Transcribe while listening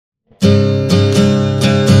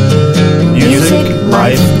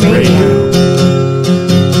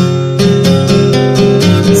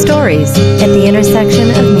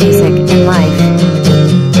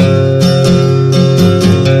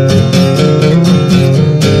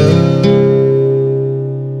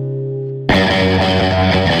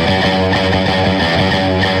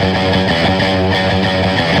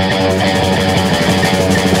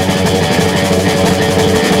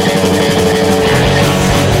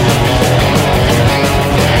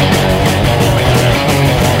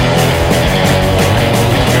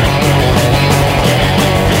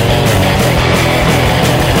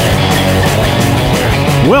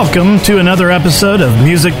Welcome to another episode of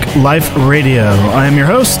Music Life Radio. I am your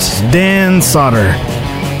host, Dan Sauter.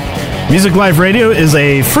 Music Life Radio is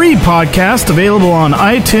a free podcast available on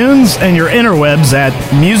iTunes and your interwebs at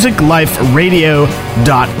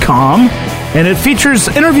musicliferadio.com, and it features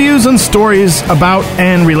interviews and stories about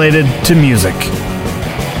and related to music.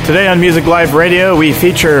 Today on Music Life Radio, we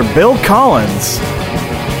feature Bill Collins.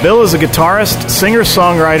 Bill is a guitarist,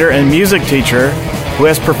 singer-songwriter, and music teacher who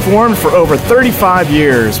has performed for over 35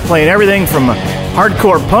 years, playing everything from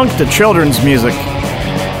hardcore punk to children's music.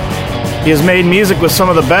 He has made music with some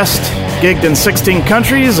of the best, gigged in 16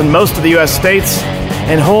 countries and most of the U.S. states,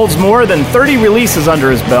 and holds more than 30 releases under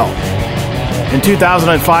his belt. In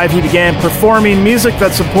 2005, he began performing music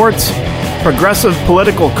that supports progressive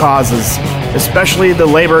political causes, especially the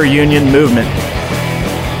labor union movement.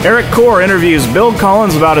 Eric Core interviews Bill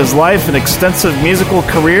Collins about his life and extensive musical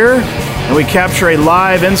career, and we capture a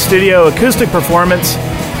live in-studio acoustic performance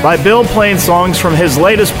by Bill playing songs from his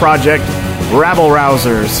latest project, Rabble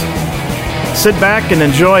Rousers. Sit back and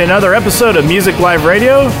enjoy another episode of Music Live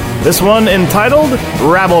Radio, this one entitled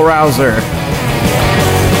Rabble Rouser.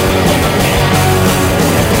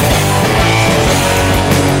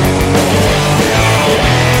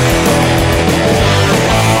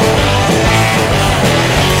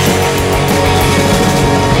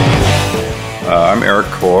 I'm Eric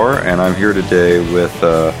Core, and I'm here today with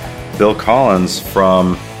Bill Collins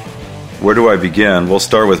from... Where do I begin? We'll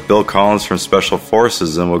start with Bill Collins from Special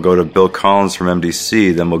Forces, then we'll go to Bill Collins from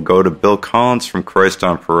MDC, then we'll go to Bill Collins from Christ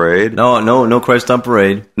on Parade. No Christ on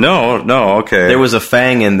Parade. No, okay. There was a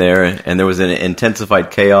Fang in there, and there was an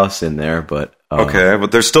Intensified Chaos in there, but... okay,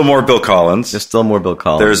 but there's still more Bill Collins. There's still more Bill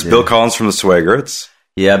Collins. There's Bill Collins from the Swaggerts.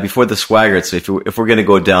 Yeah, before the Swaggerts, if we're going to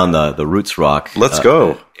go down the roots rock... Let's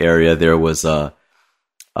go. ...area, there was... the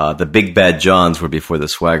Big Bad Johns were before the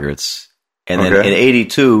Swaggerts. And then in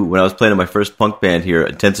 82, when I was playing in my first punk band here,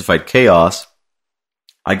 Intensified Chaos,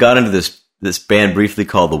 I got into this band briefly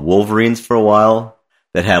called the Wolverines for a while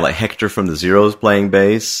that had like Hector from the Zeros playing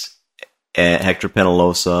bass, and Hector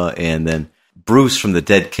Penalosa, and then Bruce from the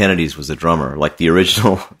Dead Kennedys was the drummer, like the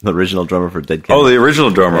original drummer for Dead Kennedys. Oh, the original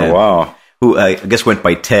drummer, yeah. Wow. Who I guess went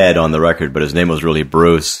by Ted on the record, but his name was really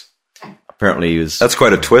Bruce. Apparently he was... That's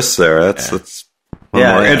quite a twist there. That's one of the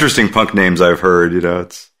more interesting punk names I've heard,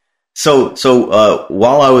 it's... So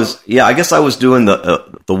while I was doing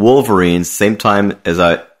the Wolverines, same time as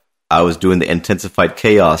I was doing the Intensified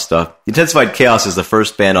Chaos stuff. Intensified Chaos is the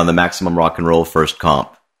first band on the Maximum Rock and Roll first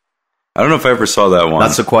comp. I don't know if I ever saw that one.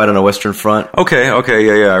 Not So Quiet on the Western Front. Okay,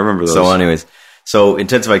 yeah, I remember those. So anyways,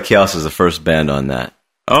 Intensified Chaos is the first band on that.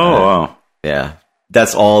 Oh, wow. Yeah.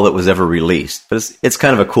 That's all that was ever released. But it's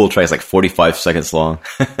kind of a cool track. It's like 45 seconds long.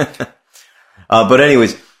 But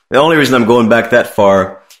anyways, the only reason I'm going back that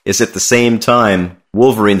far is at the same time,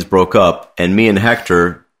 Wolverines broke up, and me and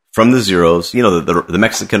Hector from the Zeros, the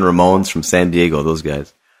Mexican Ramones from San Diego, those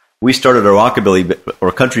guys, we started a rockabilly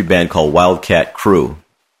or country band called Wildcat Crew,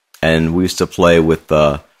 and we used to play with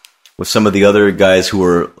some of the other guys who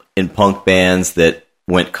were in punk bands that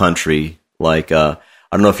went country, like I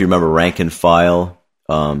don't know if you remember Rank and File.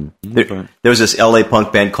 There was this LA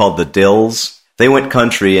punk band called the Dills. They went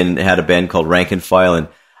country and had a band called Rank and File, and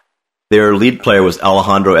their lead player was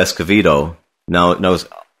Alejandro Escovedo. Now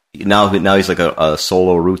he's like a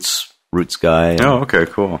solo roots guy. Oh, okay,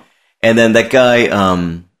 cool. And then that guy,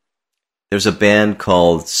 there's a band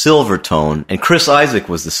called Silvertone, and Chris Isaac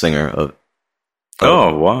was the singer of.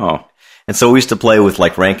 Oh, wow! And so we used to play with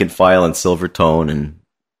like Rank and File and Silvertone and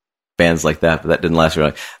bands like that, but that didn't last very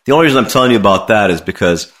long. The only reason I'm telling you about that is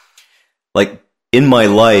because, like, in my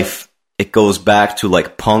life, it goes back to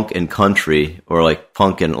like punk and country, or like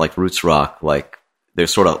punk and like roots rock. Like they're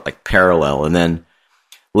sort of like parallel. And then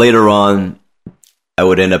later on, I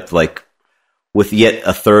would end up like with yet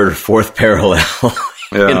a third or fourth parallel,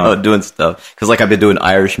 doing stuff. Because like I've been doing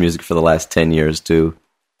Irish music for the last 10 years too,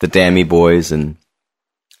 the Dammy Boys, and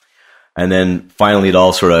then finally it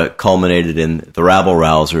all sort of culminated in the Rabble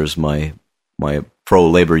Rousers, my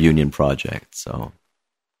pro labor union project. So.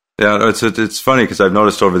 Yeah, it's funny because I've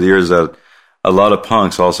noticed over the years that a lot of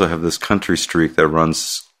punks also have this country streak that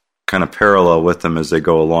runs kind of parallel with them as they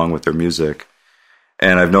go along with their music.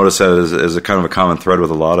 And I've noticed that as a kind of a common thread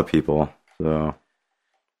with a lot of people. So.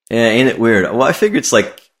 Yeah, ain't it weird? Well, I figure it's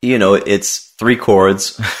like, it's 3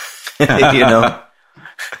 chords,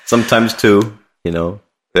 sometimes 2, Yeah,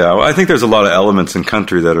 well, I think there's a lot of elements in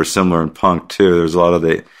country that are similar in punk, too. There's a lot of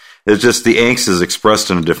it's just the angst is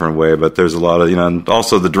expressed in a different way, but there's a lot of, and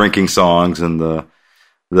also the drinking songs and the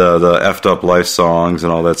effed up life songs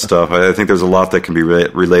and all that stuff. I think there's a lot that can be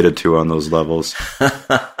related to on those levels.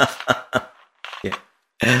 Yeah.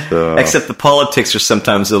 So, Except the politics are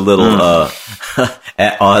sometimes a little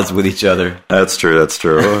at odds with each other. that's true. That's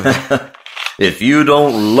true. If you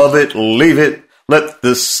don't love it, leave it. Let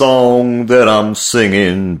this song that I'm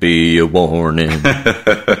singing be a warning.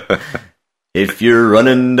 If you're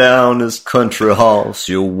running down this country horse,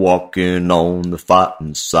 you're walking on the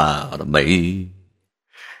fighting side of me.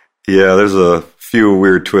 Yeah, there's a few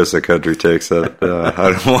weird twists that country takes that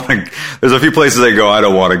I don't want to. There's a few places I go I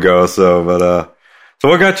don't want to go. So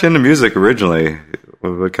what got you into music originally?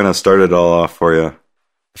 What kind of started it all off for you?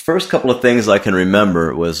 The first couple of things I can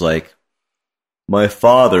remember was like my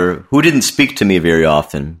father, who didn't speak to me very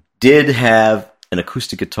often, did have an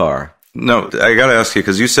acoustic guitar. No, I got to ask you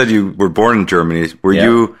because you said you were born in Germany. Were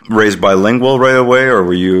you raised bilingual right away, or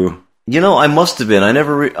were you? You know, I must have been. I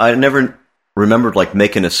never remembered like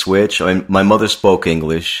making a switch. I mean, my mother spoke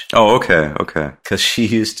English. Oh, okay. Because she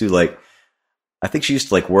used to I think she used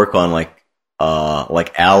to work on like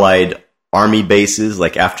Allied army bases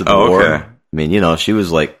like after the war. Okay. I mean, you know, she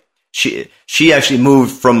was she actually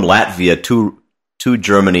moved from Latvia to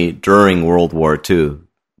Germany during World War II.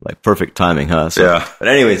 Like perfect timing, huh? So, yeah. But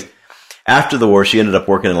anyways, after the war, she ended up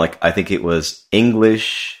working in I think it was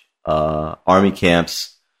English army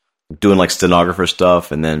camps, doing like stenographer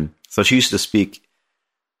stuff, and then so she used to speak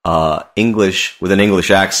English with an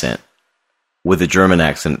English accent, with a German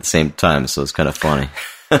accent at the same time. So it's kind of funny.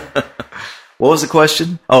 What was the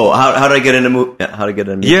question? Oh, how did I get into how to get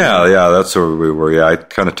into music? Yeah, that's where we were. Yeah, I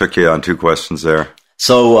kind of took you on two questions there.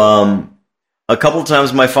 So a couple of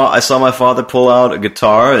times I saw my father pull out a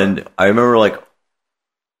guitar, and I remember like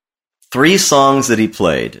 3 songs that he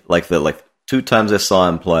played. Like 2 times I saw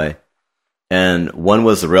him play, and one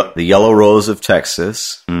was the Yellow Rose of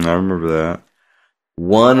Texas. I remember that.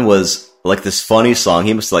 One was like this funny song.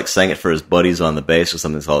 He must have sang it for his buddies on the bass or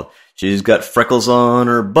something. It's called "She's Got Freckles on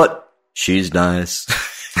Her Butt. She's Nice."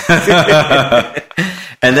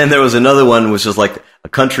 And then there was another one, which was like a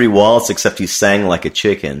country waltz, except he sang like a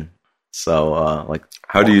chicken. So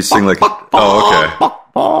how do you sing like?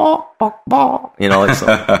 Oh, okay. You know, like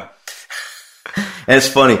so. And it's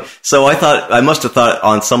funny. So I must have thought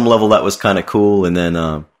on some level that was kind of cool. And then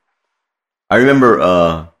I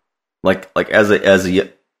remember like as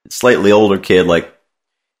a slightly older kid, like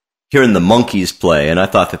hearing the Monkees play, and I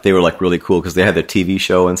thought that they were like really cool because they had their TV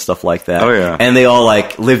show and stuff like that. Oh yeah, and they all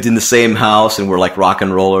like lived in the same house and were like rock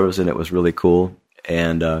and rollers, and it was really cool.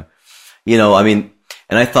 And you know, I mean,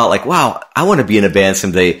 and I thought like, wow, I want to be in a band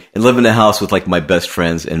someday and live in a house with like my best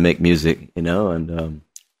friends and make music, you know. And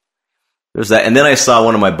there's that. And then I saw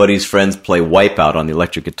one of my buddy's friends play Wipeout on the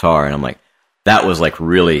electric guitar, and I'm like, that was like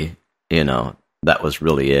really, you know, that was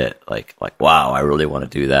really it. Like wow, I really want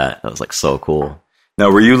to do that. That was like so cool. Now,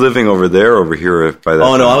 were you living over there or over here by that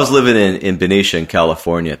time? No, time? I was living in Benicia, in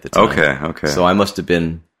California at the time. Okay. So I must have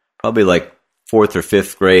been probably like 4th or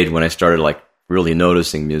 5th grade when I started like really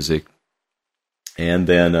noticing music. And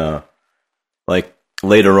then like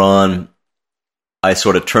later on, I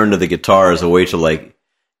sort of turned to the guitar as a way to like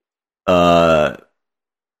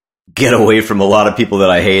get away from a lot of people that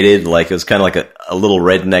I hated. Like it was kind of like a little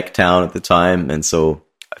redneck town at the time. And so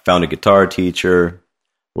I found a guitar teacher,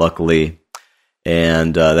 luckily.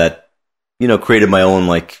 And that, you know, created my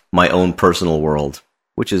own personal world,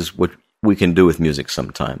 which is what we can do with music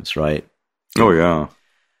sometimes, right? Oh yeah.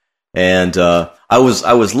 And I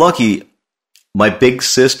was lucky. My big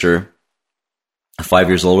sister, 5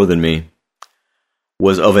 years older than me,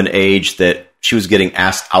 was of an age that she was getting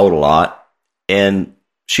asked out a lot, and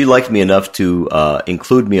she liked me enough to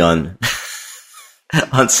include me on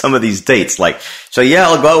on some of these dates. Like, so yeah,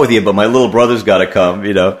 I'll go out with you, but my little brother's got to come,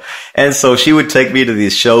 you know. And so she would take me to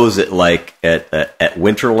these shows at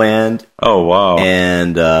Winterland. Oh wow!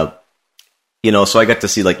 And you know, so I got to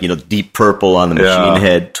see like, you know, Deep Purple on the Machine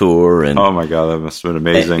Head tour, and oh my god, that must have been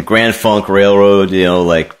amazing. Grand Funk Railroad, you know,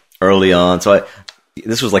 like early on. So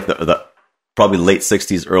this was like the probably late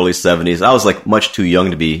 '60s, early '70s. I was like much too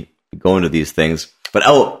young to be going to these things, but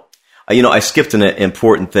you know, I skipped an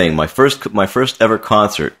important thing. My first ever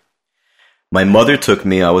concert. My mother took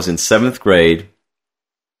me. I was in 7th grade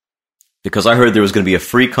because I heard there was going to be a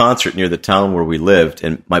free concert near the town where we lived,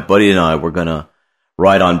 and my buddy and I were going to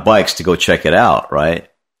ride on bikes to go check it out, right?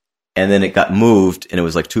 And then it got moved, and it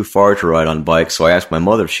was like too far to ride on bikes, so I asked my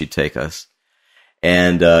mother if she'd take us.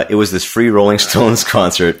 And it was this free Rolling Stones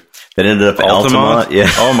concert that ended up at Altamont. Yeah.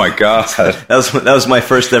 Oh my god. that was my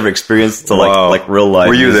first ever experience to like real life.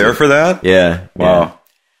 Were you music. there for that? Yeah. Wow. Yeah.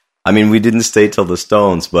 I mean, we didn't stay till the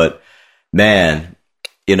Stones, but man,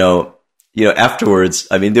 you know, afterwards,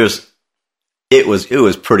 I mean, it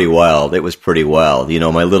was pretty wild. It was pretty wild. You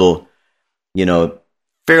know, my little, you know,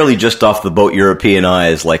 fairly just off the boat European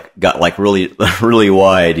eyes, like got like really, really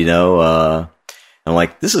wide, you know. I'm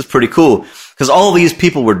like, this is pretty cool. Because all these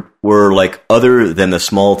people were like other than the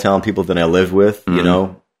small town people that I lived with, you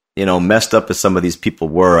know, messed up as some of these people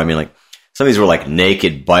were. I mean, like, some of these were like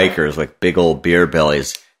naked bikers, like big old beer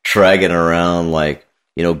bellies, dragging around like,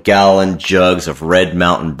 you know, gallon jugs of Red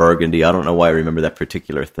Mountain Burgundy. I don't know why I remember that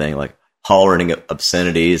particular thing, like hollering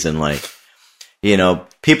obscenities and like, you know,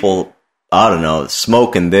 people, I don't know,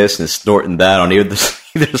 smoking this and snorting that on either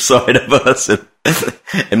side of us.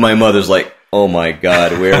 And my mother's like, oh my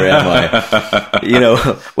God, where am I? You know,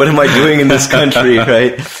 what am I doing in this country,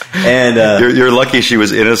 right? And you're lucky she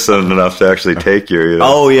was innocent enough to actually take you. You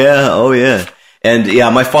know? Oh yeah. And yeah,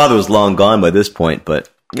 my father was long gone by this point, but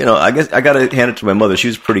you know, I guess I got to hand it to my mother. She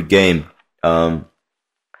was pretty game. But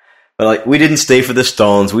like, we didn't stay for the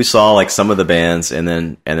Stones. We saw like some of the bands, and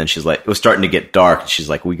then she's like, it was starting to get dark. And she's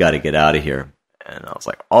like, we got to get out of here. And I was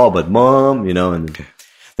like, oh, but Mom, you know. And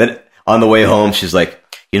then on the way home, she's like,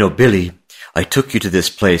 you know, Billy, I took you to this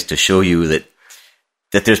place to show you that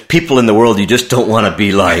there's people in the world you just don't want to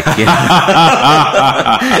be like. You know?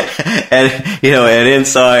 And you know, and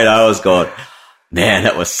inside I was going, man,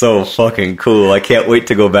 that was so fucking cool. I can't wait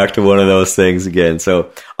to go back to one of those things again.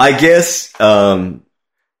 So I guess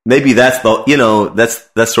maybe that's the, you know, that's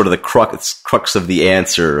sort of the crux of the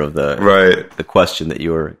answer of the question that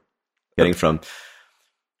you were getting from,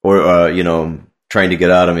 or you know, trying to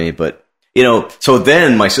get out of me. But you know, so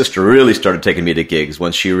then my sister really started taking me to gigs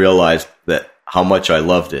when she realized that how much I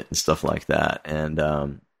loved it and stuff like that.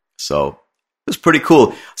 And so it was pretty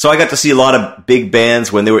cool. So I got to see a lot of big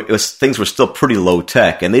bands when things were still pretty low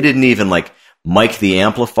tech, and they didn't even like mic the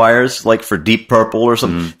amplifiers like for Deep Purple or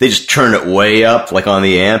something. Mm. They just turn it way up like on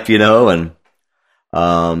the amp, you know, and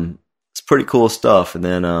it's pretty cool stuff. And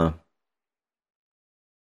then you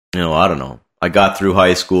know, I don't know. I got through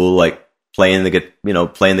high school like playing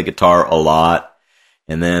the guitar a lot,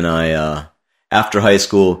 and then I after high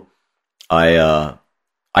school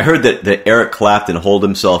I heard that Eric Clapton holed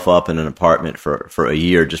himself up in an apartment for a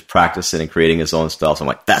year just practicing and creating his own style. So I'm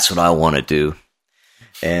like, that's what I want to do.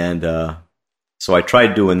 And so I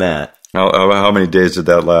tried doing that. How many days did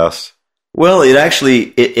that last? Well,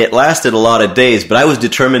 it lasted a lot of days, but I was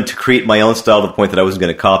determined to create my own style to the point that I wasn't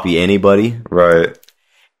going to copy anybody. Right.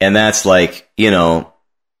 And that's like, you know,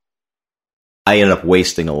 I ended up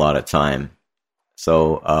wasting a lot of time.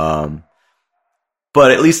 So,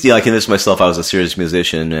 but at least, yeah, I convinced myself I was a serious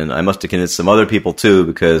musician, and I must have convinced some other people too,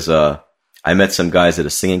 because I met some guys at a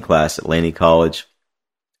singing class at Laney College,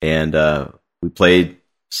 and we played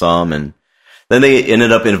some, and then they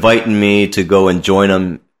ended up inviting me to go and join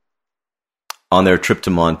them on their trip to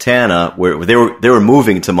Montana, where they were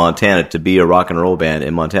moving to Montana to be a rock and roll band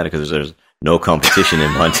in Montana, because there's no competition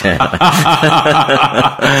in Montana.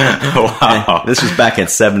 Wow. This was back in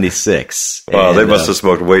 76. Wow, they must have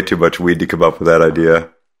smoked way too much weed to come up with that idea.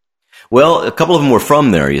 Well, a couple of them were from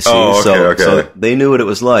there, you see. Oh, okay. So they knew what it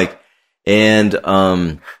was like. And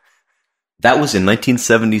that was in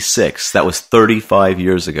 1976. That was 35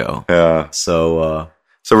 years ago. Yeah. So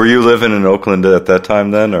were you living in Oakland at that time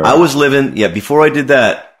then? Or? I was living, before I did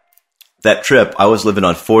that trip, I was living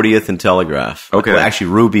on 40th and Telegraph. Okay. Well, actually,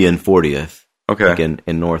 Ruby and 40th. Okay. Like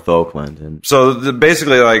in North Oakland. And so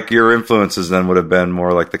basically, like, your influences then would have been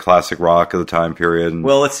more like the classic rock of the time period. And,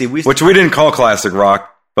 well, let's see. Which we didn't call classic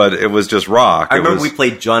rock, but it was just rock. I remember we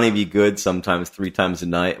played Johnny B. Good sometimes 3 times a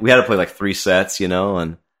night. We had to play like 3 sets, you know,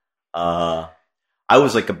 and I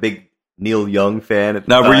was like a big Neil Young fan at the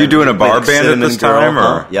time. Now, were you doing a bar band at this time?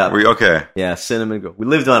 Or? Yeah. Were you, okay. Yeah, Cinnamon Girl. We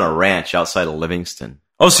lived on a ranch outside of Livingston.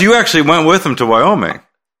 Oh, so you actually went with them to Wyoming?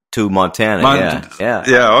 To Montana, yeah.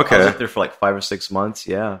 Yeah, okay. I was up there for like 5 or 6 months,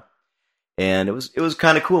 yeah. And it was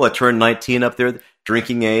kind of cool. I turned 19 up there.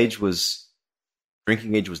 Drinking age was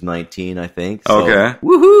 19, I think. So, okay.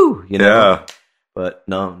 Woohoo! You know? Yeah. But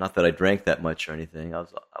no, not that I drank that much or anything.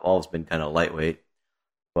 I've always been kind of lightweight.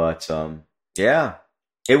 But yeah.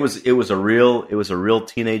 It was a real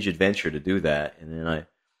teenage adventure to do that. And then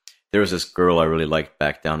there was this girl I really liked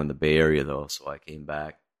back down in the Bay Area, though, so I came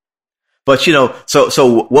back. But, you know,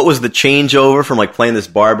 so what was the changeover from, like, playing this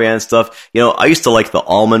bar band stuff? You know, I used to like the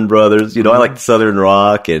Allman Brothers. You know, I like Southern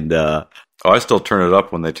rock and... I still turn it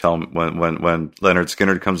up when they tell me, when Leonard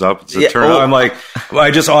Skinner comes up. It's a turn up. I'm like,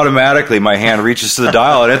 I just automatically, my hand reaches to the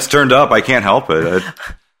dial, and it's turned up. I can't help it.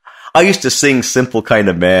 I used to sing Simple Kind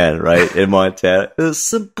of Man, right, in Montana. It was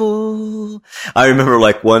simple. I remember,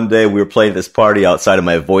 like, one day we were playing this party outside and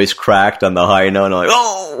my voice cracked on the high note, and I'm like,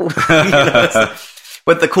 oh! You know,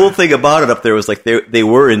 but the cool thing about it up there was, like, they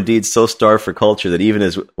were indeed so starved for culture that even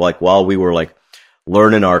as, like, while we were, like,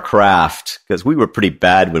 learning our craft, because we were pretty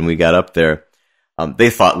bad when we got up there.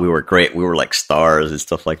 They thought we were great. We were like stars and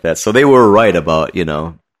stuff like that. So they were right about,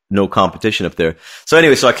 no competition up there. So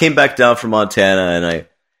anyway, so I came back down from Montana, and I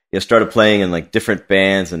started playing in like different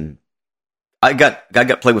bands, and I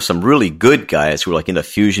got played with some really good guys who were like into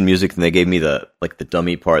fusion music, and they gave me the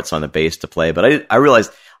dummy parts on the bass to play. But I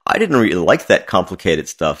realized I didn't really like that complicated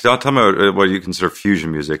stuff. So tell me about what you consider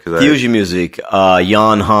fusion music. Fusion music,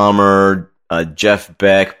 Jan Hammer, Jeff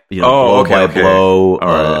Beck, Blow by okay. Blow,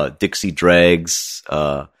 Right. Dixie Dregs,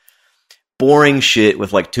 boring shit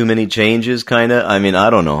with like too many changes, kind of. I mean, I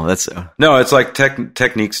don't know. No, it's like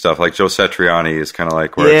technique stuff. Like Joe Satriani is kind of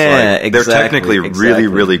like where Yeah, it's like they're exactly, technically really, exactly.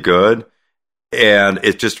 really good, and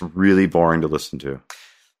it's just really boring to listen to.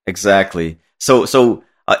 Exactly. So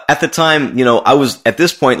at the time, I was at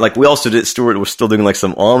this point, like we also did. Stuart was still doing like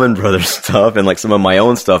some Allman Brothers stuff and like some of my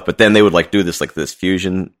own stuff, but then they would like do this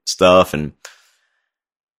fusion stuff, and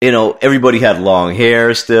everybody had long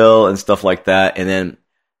hair still and stuff like that. And then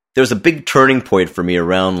there was a big turning point for me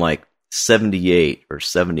around like 78 or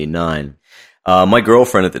 79. My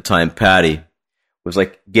girlfriend at the time, Patty, was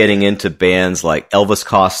like getting into bands like Elvis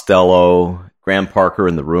Costello, Graham Parker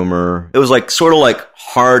and the Rumor. It was like sort of like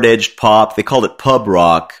hard-edged pop. They called it pub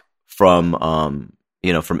rock from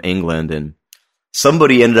England. And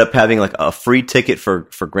somebody ended up having like a free ticket for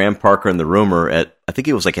Graham Parker and the Rumor at, I think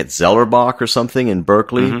it was like at Zellerbach or something in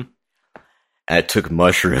Berkeley. Mm-hmm. And I took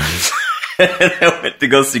mushrooms. And I went to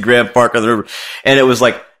go see Graham Parker and the Rumor. And it was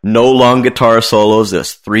like no long guitar solos. It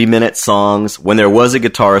was 3-minute songs. When there was a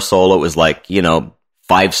guitar solo, it was like,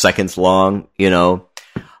 5 seconds long,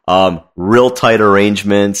 real tight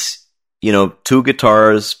arrangements, 2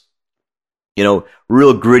 guitars,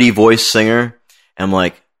 real gritty voice singer. I'm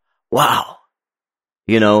like, wow,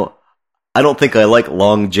 I don't think I like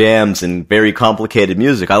long jams and very complicated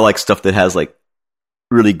music. I like stuff that has like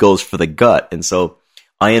really goes for the gut. And so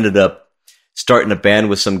I ended up starting a band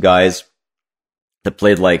with some guys that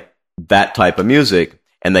played like that type of music,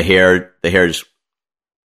 and the hair just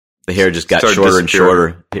got Started shorter and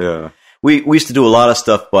shorter. Yeah. We used to do a lot of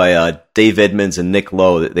stuff by Dave Edmonds and Nick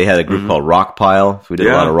Lowe. They had a group called Rock Pile. So we did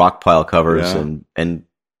a lot of Rock Pile covers, and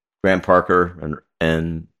Graham Parker,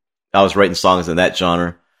 and I was writing songs in that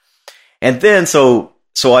genre. And then so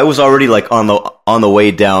I was already like on the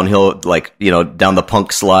way downhill, like down the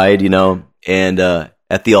punk slide, and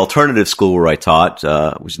at the alternative school where I taught,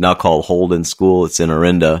 which is now called Holden School. It's in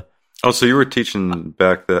Orinda. Oh, so you were teaching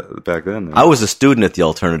back then? I was a student at the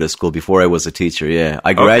alternative school before I was a teacher, yeah.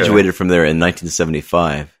 I graduated from there in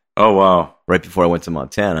 1975. Oh, wow. Right before I went to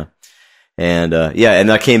Montana. And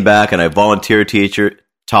and I came back and I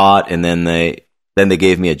taught, and then they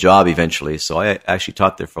gave me a job eventually. So I actually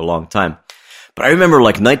taught there for a long time. But I remember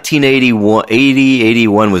like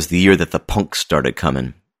 1981 was the year that the punk started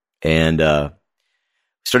coming. And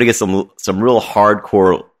started to get some real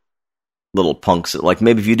hardcore little punks. Like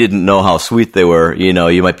maybe if you didn't know how sweet they were,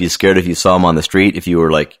 you might be scared if you saw them on the street, if you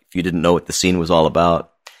didn't know what the scene was all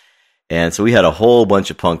about. And so we had a whole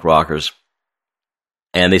bunch of punk rockers,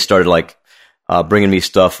 and they started like bringing me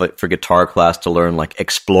stuff like for guitar class to learn, like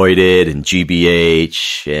Exploited and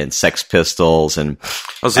GBH and Sex Pistols. And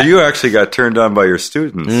so you actually got turned on by your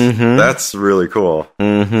students. Mm-hmm. That's really cool.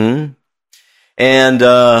 Mm-hmm. And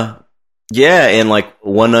and like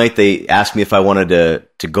one night they asked me if I wanted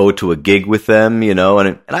to go to a gig with them,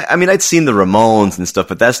 and I mean, I'd seen the Ramones and stuff,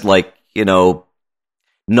 but that's like,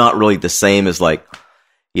 not really the same as like,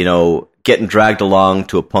 getting dragged along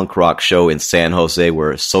to a punk rock show in San Jose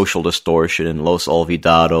where Social Distortion and Los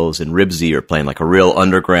Olvidados and Ribsy are playing like a real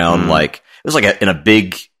underground, like it was like in a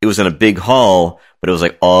big hall, but it was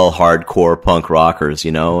like all hardcore punk rockers,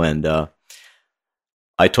 and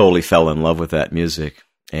I totally fell in love with that music.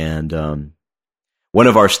 And one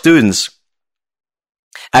of our students,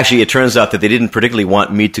 actually, it turns out that they didn't particularly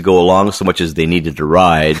want me to go along so much as they needed to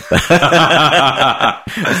ride.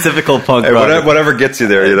 Typical punk rockers. Whatever gets you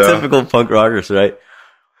there, Typical punk rockers, right?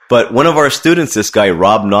 But one of our students, this guy,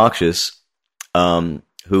 Rob Noxious,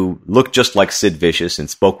 who looked just like Sid Vicious and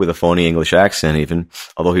spoke with a phony English accent even,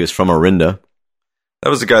 although he was from Orinda. That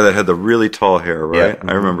was the guy that had the really tall hair, right? Yeah.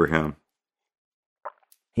 I remember him.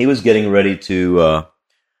 He was getting ready to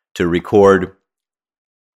record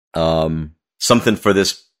something for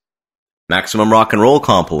this Maximum Rock and Roll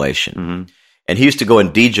compilation. Mm-hmm. And he used to go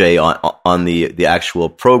and DJ on the actual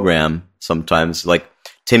program sometimes. Like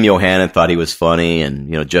Tim Yohannan thought he was funny,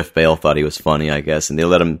 and Jeff Bale thought he was funny, I guess, and they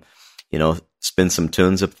let him spin some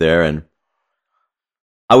tunes up there. And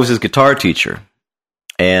I was his guitar teacher,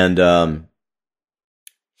 and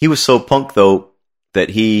he was so punk though that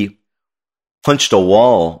he punched a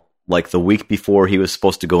wall like the week before he was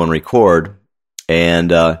supposed to go and record, and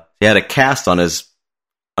he had a cast on his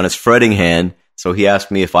fretting hand, so he asked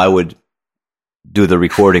me if I would do the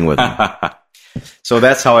recording with him. So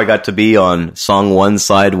that's how I got to be on song 1,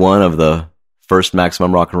 side 1 of the first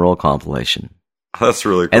Maximum Rock and Roll compilation. That's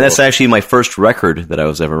really cool. And that's actually my first record that I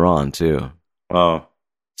was ever on, too. Wow.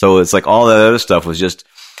 So it's like all that other stuff was just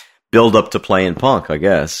build up to playing punk, I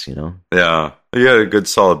guess, you know? Yeah. You had a good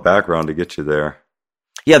solid background to get you there.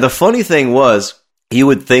 Yeah, the funny thing was, you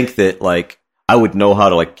would think that, like, I would know how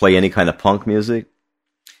to, like, play any kind of punk music.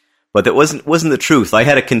 But that wasn't the truth. I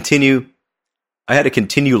had to continue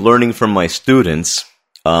learning from my students,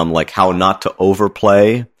 like how not to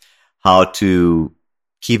overplay, how to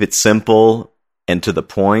keep it simple and to the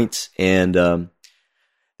point. And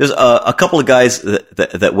there's a couple of guys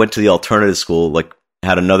that went to the alternative school, like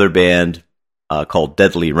had another band called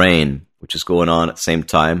Deadly Rain, which is going on at the same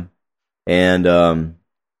time. And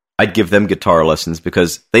I'd give them guitar lessons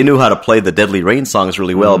because they knew how to play the Deadly Rain songs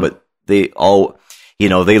really well, but they all, you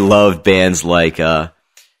know, they loved bands like,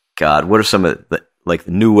 God, what are some of the, like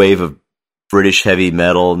the new wave of British heavy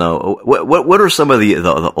metal? No, what are some of the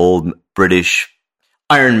old British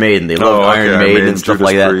Iron Maiden? They loved Iron Maiden and stuff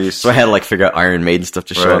like that. Priest. So I had to like figure out Iron Maiden stuff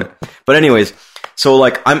to show them. But anyways, so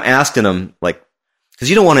like I'm asking them like, because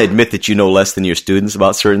you don't want to admit that you know less than your students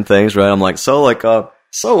about certain things, right? I'm like,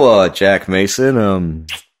 Jack Mason,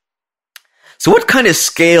 so what kind of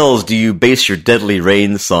scales do you base your Deadly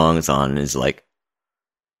Rain songs on? And he's like,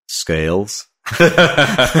 scales. It's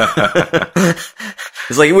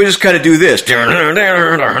like, we just kind of do this. And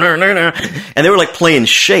they were like playing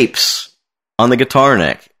shapes on the guitar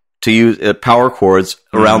neck to use power chords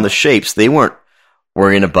around the shapes. They weren't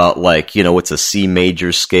worrying about like, you know, what's a C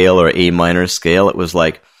major scale or A minor scale. It was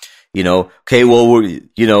like, you know, okay, well,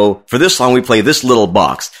 you know, for this song we play this little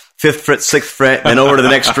box, 5th fret, 6th fret, and over to the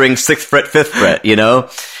next string, 6th fret, 5th fret, you know?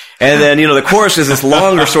 And then, you know, the chorus is this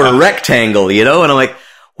longer sort of rectangle, you know? And I'm like,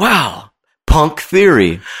 wow, punk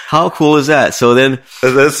theory. How cool is that? So then...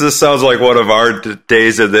 This sounds like one of our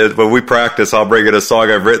days when we practice, I'll bring in a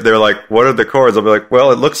song I've written. They're like, what are the chords? I'll be like,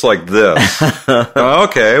 well, it looks like this. Oh,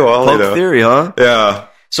 okay, well, punk theory, huh? Yeah.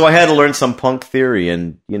 So I had to learn some punk theory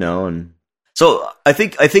and, you know, and... So I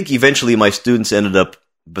think eventually my students ended up,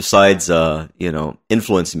 besides, you know,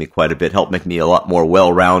 influencing me quite a bit, helped make me a lot more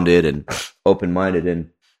well-rounded and open-minded.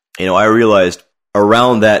 And, you know, I realized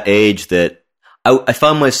around that age that I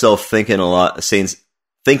found myself thinking a lot,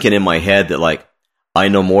 thinking in my head that, like, I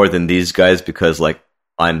know more than these guys because, like,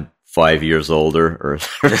 I'm 5 years older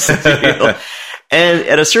or something, you know? And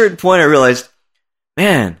at a certain point I realized,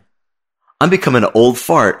 man, I'm becoming an old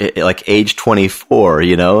fart at like age 24,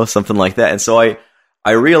 you know, something like that. And so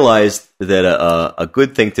I realized that a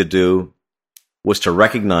good thing to do was to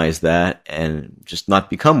recognize that and just not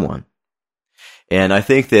become one. And I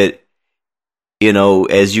think that, you know,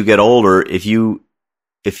 as you get older, if you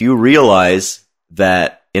realize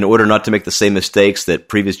that in order not to make the same mistakes that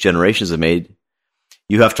previous generations have made,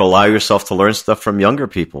 you have to allow yourself to learn stuff from younger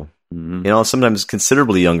people. Mm-hmm. You know, sometimes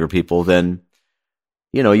considerably younger people, then,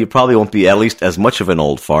 you know, you probably won't be at least as much of an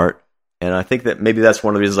old fart. And I think that maybe that's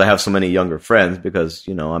one of the reasons I have so many younger friends, because,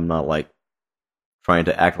 you know, I'm not like trying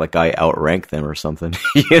to act like I outrank them or something,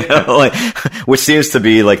 you know, like, which seems to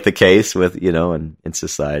be like the case with, you know, in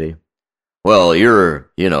society. Well, you're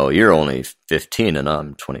only 15 and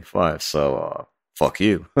I'm 25, so fuck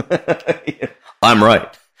you. I'm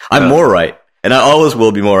right. I'm more right. And I always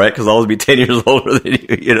will be more right because I'll always be 10 years older than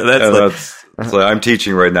you. You know, that's like I'm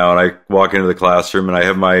teaching right now, and I walk into the classroom and I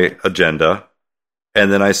have my agenda,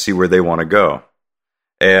 and then I see where they want to go.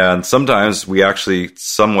 And sometimes we actually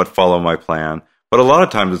somewhat follow my plan, but a lot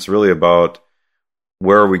of times it's really about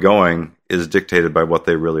where are we going is dictated by what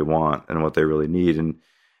they really want and what they really need. And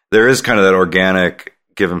there is kind of that organic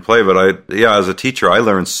give and play, but as a teacher, I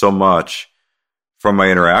learned so much from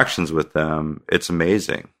my interactions with them. It's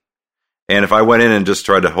amazing. And if I went in and just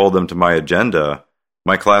tried to hold them to my agenda,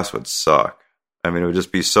 my class would suck. I mean, it would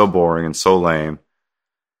just be so boring and so lame.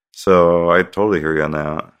 So I totally hear you on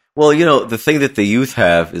that. Well, you know, the thing that the youth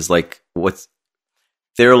have is like, what's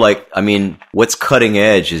cutting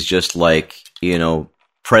edge is just like, you know,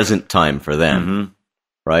 present time for them,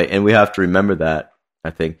 right? And we have to remember that,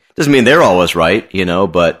 I think. Doesn't mean they're always right, you know,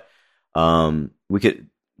 but we could,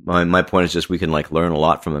 my point is just we can like learn a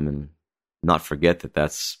lot from them and not forget that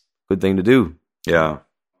that's a good thing to do. Yeah.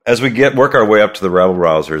 As we work our way up to the Rebel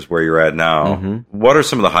Rousers, where you're at now, what are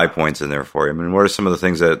some of the high points in there for you? I mean, what are some of the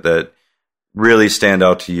things that really stand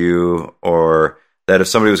out to you, or that if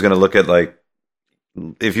somebody was going to look at, like,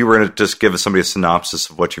 if you were going to just give somebody a synopsis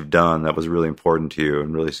of what you've done, that was really important to you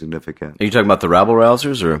and really significant. Are you talking about the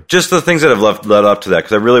rabble-rousers, or just the things that have led up to that?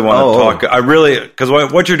 Because I really want to talk. Because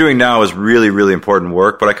what you're doing now is really, really important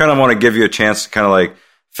work. But I kind of want to give you a chance to kind of like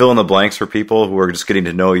fill in the blanks for people who are just getting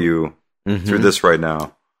to know you through this right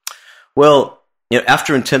now. Well,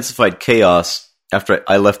 after Intensified Chaos, after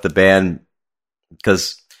I left the band,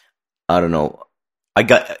 because I don't know, I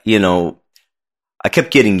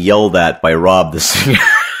kept getting yelled at by Rob, the singer.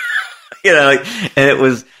 And it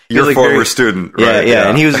was your former student, right? Yeah.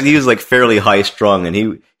 And he was like fairly high strung, and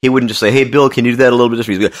he wouldn't just say, "Hey, Bill, can you do that a little bit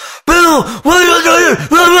different?" He'd go, "Bill, what are you doing?"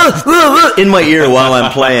 in my ear while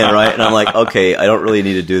I'm playing, right? And I'm like, okay, I don't really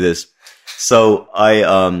need to do this. So I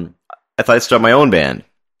thought I'd start my own band.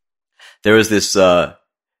 There's this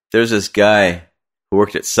guy who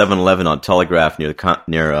worked at 7-Eleven on Telegraph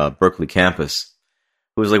near Berkeley campus,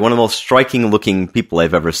 who was like one of the most striking-looking people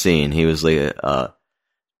I've ever seen. He was like a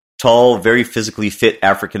tall, very physically fit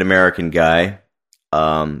African-American guy,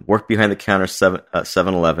 worked behind the counter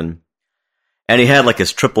 7-Eleven, and he had like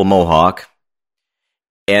his triple mohawk,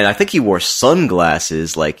 and I think he wore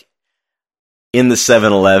sunglasses like in the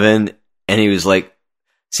 7-Eleven, and he was like,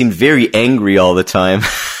 seemed very angry all the time.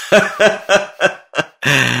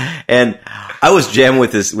 And I was jamming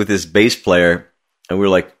with this bass player, and we were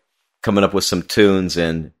like coming up with some tunes,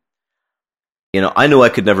 and I knew I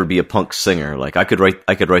could never be a punk singer. Like I could write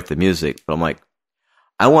the music, but I'm like,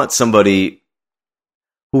 I want somebody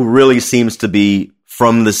who really seems to be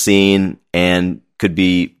from the scene and could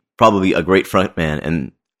be probably a great frontman.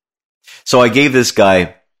 And so I gave this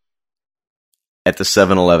guy at the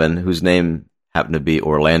 7-Eleven, whose name happened to be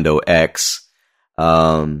Orlando X,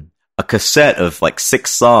 a cassette of like 6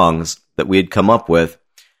 songs that we had come up with.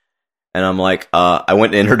 And I'm like, I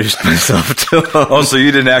went and introduced myself to him. Oh, so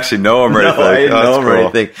you didn't actually know him or anything? No, I didn't know him or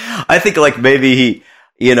anything. I think like maybe he,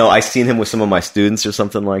 I seen him with some of my students or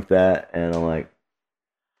something like that. And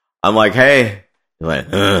I'm like, hey. He's like,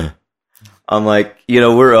 I'm like,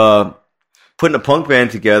 we're putting a punk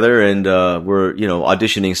band together, and we're,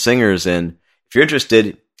 auditioning singers. And if you're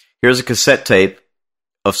interested, here's a cassette tape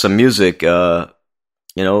of some music. If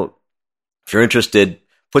you're interested,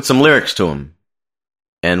 put some lyrics to them,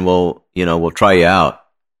 and we'll try you out.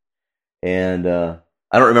 And I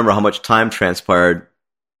don't remember how much time transpired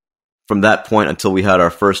from that point until we had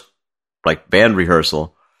our first like band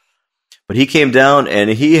rehearsal. But he came down and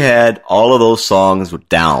he had all of those songs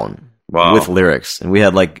down with lyrics, and we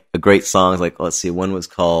had like a great songs. Like, let's see, one was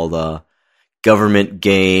called Government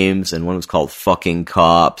Games, and one was called Fucking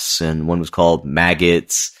Cops, and one was called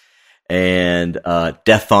Maggots, and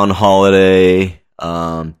Death on Holiday.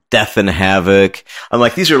 Death and Havoc. I'm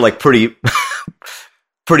like, these are like pretty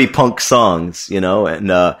punk songs, and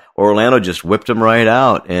Orlando just whipped them right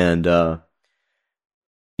out. And,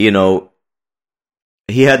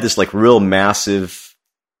 he had this like real massive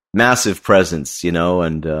presence,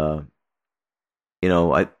 and,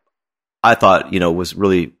 I thought, was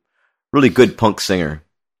really, really good punk singer.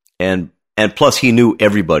 And plus he knew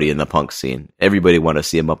everybody in the punk scene. Everybody wanted to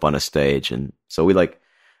see him up on a stage. And so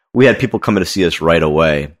we had people coming to see us right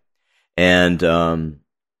away. And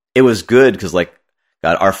it was good because, like,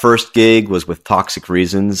 God, our first gig was with Toxic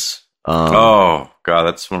Reasons. Oh, God,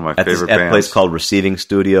 that's one of my favorite bands. At a place called Receiving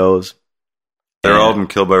Studios. Their album,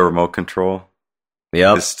 Killed by Remote Control.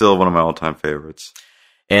 Yeah. It's still one of my all-time favorites.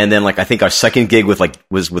 And then, like, I think our second gig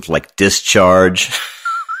was with Discharge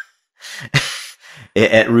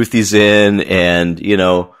at Ruthie's Inn. And,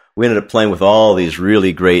 we ended up playing with all these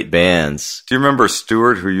really great bands. Do you remember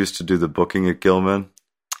Stuart, who used to do the booking at Gilman?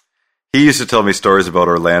 He used to tell me stories about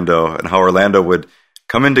Orlando and how Orlando would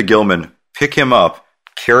come into Gilman, pick him up,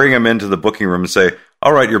 carry him into the booking room and say,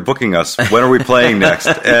 all right, you're booking us. When are we playing next?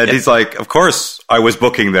 And he's like, of course I was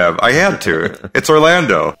booking them. I had to. It's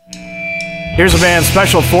Orlando. Here's the band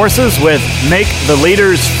Special Forces with Make the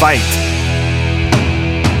Leaders Fight.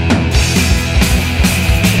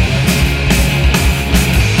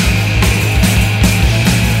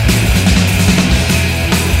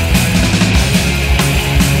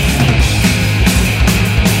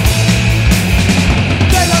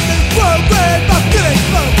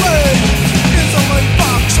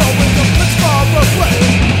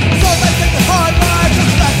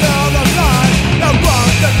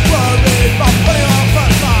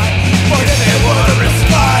 But if it were a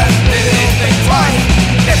spy,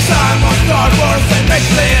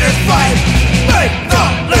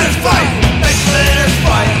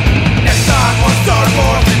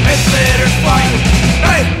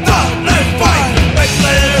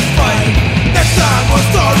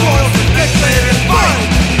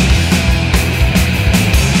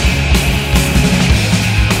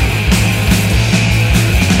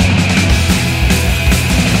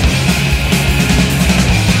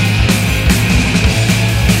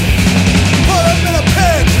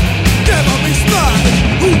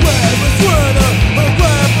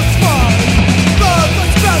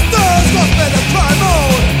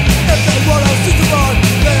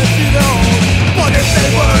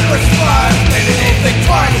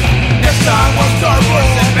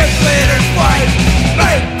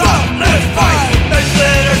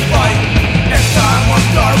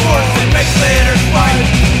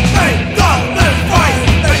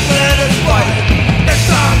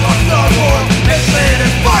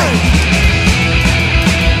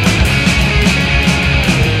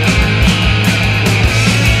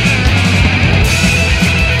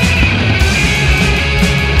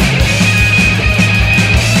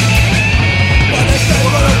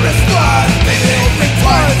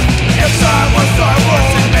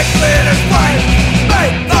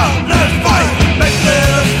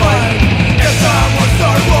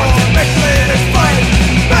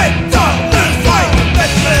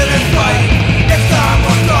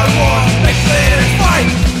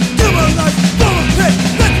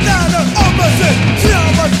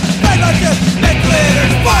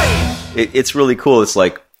 it's really cool. It's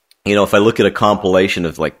like, if I look at a compilation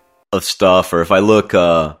of stuff, or if I look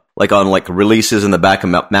like on like releases in the back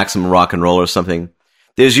of Maximum Rock and Roll or something,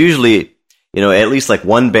 there's usually, at least like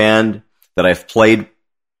one band that I've played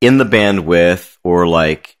in the band with, or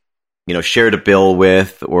like, shared a bill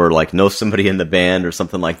with, or like know somebody in the band or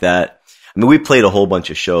something like that. I mean, we played a whole bunch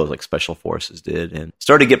of shows like Special Forces did, and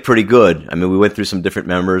started to get pretty good. I mean, we went through some different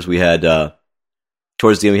members. We had,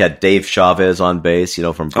 towards the end, we had Dave Chavez on bass,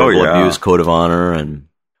 from Verbal Abuse, Code of Honor, and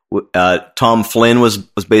Tom Flynn was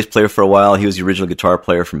bass player for a while. He was the original guitar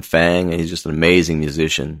player from Fang, and he's just an amazing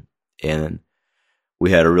musician. And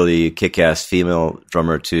we had a really kick-ass female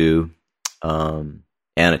drummer too,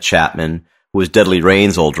 Anna Chapman, who was Deadly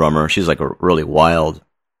Rain's old drummer. She's like a really wild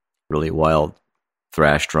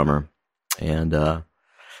thrash drummer. And but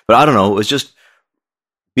I don't know, it was just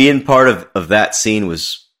being part of that scene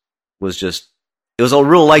was just, it was a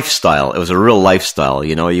real lifestyle. It was a real lifestyle.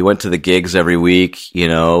 You went to the gigs every week,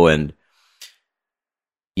 and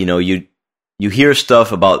you hear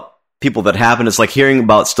stuff about people that happen. It's like hearing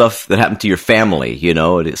about stuff that happened to your family,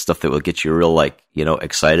 it's stuff that will get you real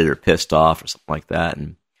excited or pissed off or something like that.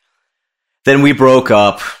 And then we broke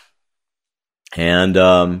up, and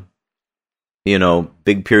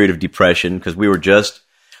big period of depression because we were just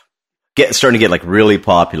starting to get really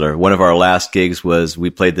popular. One of our last gigs was we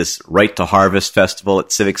played this Right to Harvest festival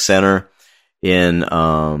at Civic Center in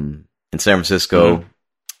San Francisco,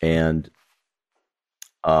 and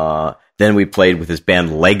then we played with this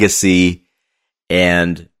band Legacy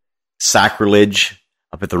and Sacrilege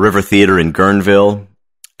up at the River Theater in Guerneville.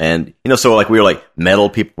 And, so we were metal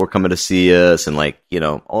people were coming to see us, and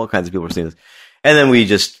all kinds of people were seeing us. And then we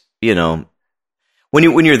just,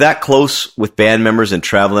 when you're that close with band members and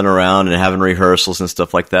traveling around and having rehearsals and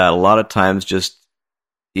stuff like that, a lot of times just,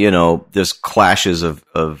 there's clashes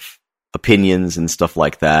of opinions and stuff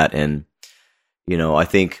like that. And, I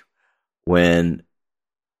think when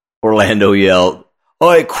Orlando yelled,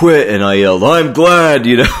 "I quit," and I yelled, "I'm glad,"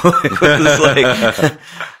 it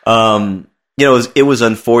was it was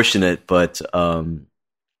unfortunate, but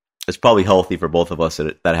it's probably healthy for both of us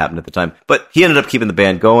that happened at the time. But he ended up keeping the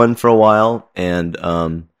band going for a while, and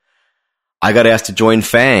I got asked to join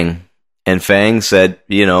Fang, and Fang said,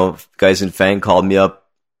 guys in Fang called me up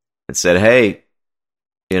and said, "Hey,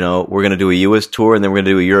 we're going to do a U.S. tour, and then we're going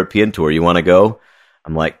to do a European tour. You want to go?"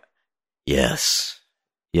 I'm like, yes,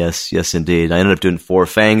 indeed. I ended up doing 4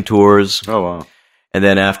 Fang tours. Oh, wow. And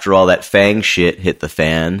then after all that Fang shit hit the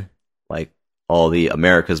fan, like all the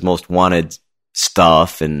America's Most Wanted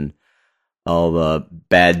stuff and all the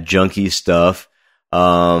bad junkie stuff,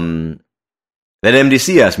 then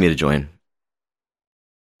MDC asked me to join.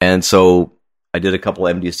 And so I did a couple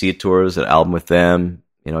of MDC tours, an album with them.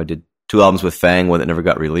 I did 2 albums with Fang, one that never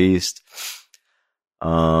got released.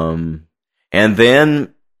 And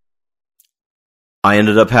then I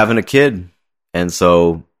ended up having a kid. And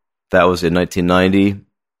so that was in 1990.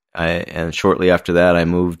 And shortly after that, I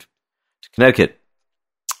moved to Connecticut.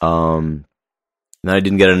 And I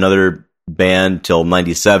didn't get another band till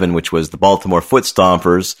 97, which was the Baltimore Foot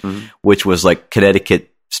Stompers, which was like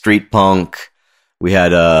Connecticut street punk. We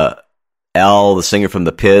had Al, the singer from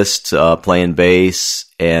The Pissed, playing bass,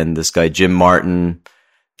 and this guy Jim Martin,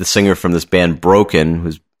 the singer from this band Broken,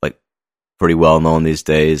 who's like pretty well known these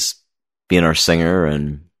days, being our singer.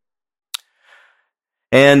 And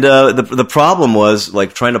the problem was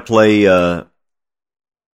like trying to play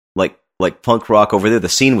like punk rock over there. The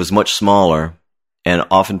scene was much smaller, and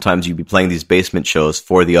oftentimes you'd be playing these basement shows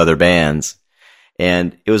for the other bands,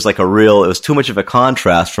 and it was it was too much of a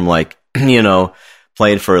contrast from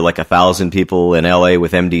playing for like 1,000 people in LA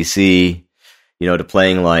with MDC, to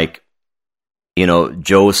playing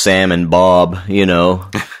Joe, Sam, and Bob,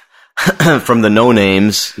 from the No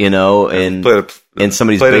Names, and in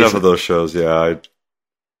somebody's played basement. enough of those shows, yeah.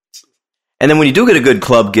 And then when you do get a good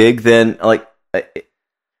club gig, then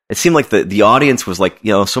it seemed like the audience was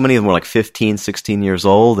so many of them were 15, 16 years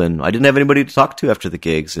old, and I didn't have anybody to talk to after the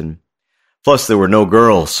gigs. And plus there were no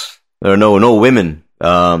girls, there were no women.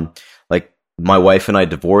 My wife and I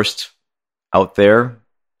divorced out there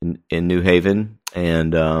in New Haven,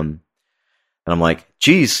 and I'm like,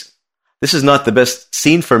 geez, this is not the best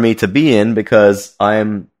scene for me to be in because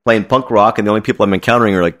I'm playing punk rock and the only people I'm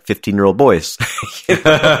encountering are 15-year-old boys.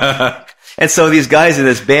 And so these guys in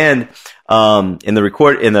this band, in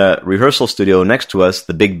the rehearsal studio next to us,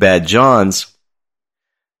 the Big Bad Johns,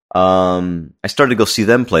 I started to go see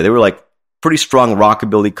them play. They were pretty strong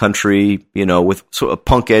rockabilly country, with sort of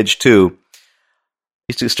punk edge too.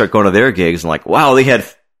 I used to start going to their gigs and wow, they had,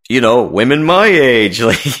 women my age.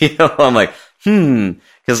 I'm like,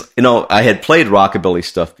 because I had played rockabilly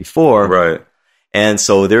stuff before, Right. and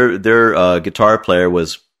so their guitar player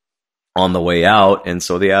was on the way out, and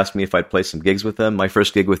so they asked me if I'd play some gigs with them. My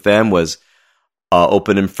first gig with them was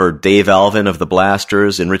opening for Dave Alvin of the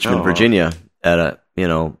Blasters in Richmond, Virginia, at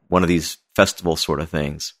one of these festival sort of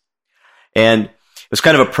things, and it was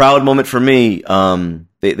kind of a proud moment for me.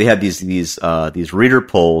 They had these reader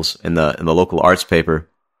polls in the local arts paper,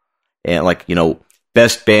 and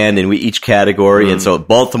best band in each category, and so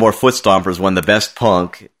Baltimore Foot Stompers won the best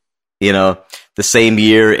punk, the same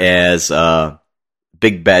year as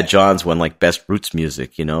Big Bad Johns won best roots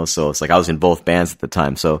music, so it's I was in both bands at the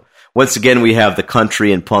time. So once again, we have the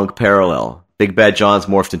country and punk parallel. Big Bad Johns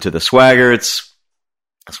morphed into the Swaggerts.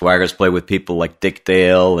 Swaggerts play with people like Dick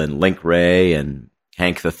Dale and Link Ray and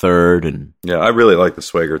Hank the Third. And yeah, I really like the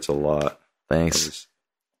Swaggerts a lot. Thanks.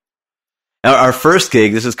 Our first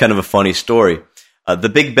gig, this is kind of a funny story. The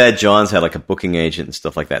Big Bad Johns had a booking agent and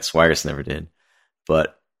stuff like that. Swaggerts never did.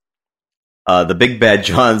 But the Big Bad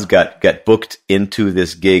Johns got booked into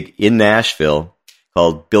this gig in Nashville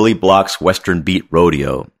called Billy Block's Western Beat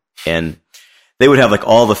Rodeo. And they would have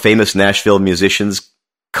all the famous Nashville musicians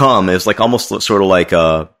come. It was almost sort of like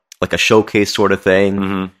a showcase sort of thing.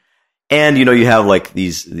 Mm-hmm. And, you have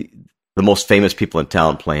the most famous people in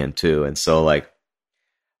town playing too. And so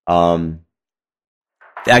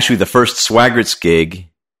actually the first Swaggerts gig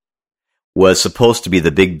was supposed to be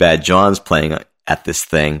the Big Bad Johns playing at this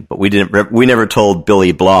thing, but we never told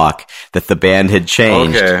Billy Block that the band had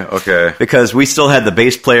changed. Okay. Because we still had the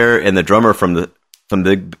bass player and the drummer from the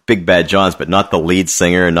Big Bad Johns, but not the lead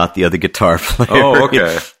singer and not the other guitar player. Oh,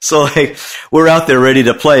 okay. So we're out there ready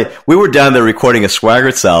to play. We were down there recording a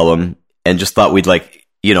Swaggerts album and just thought we'd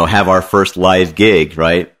have our first live gig,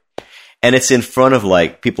 right? And it's in front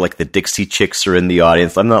of people like the Dixie Chicks are in the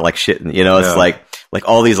audience. I'm not shitting, it's yeah.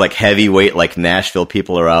 All these heavyweight Nashville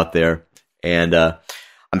people are out there. And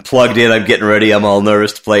I'm plugged in, I'm getting ready, I'm all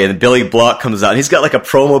nervous to play. And Billy Block comes out, and he's got a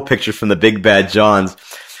promo picture from the Big Bad Johns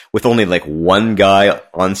with only one guy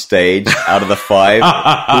on stage out of the five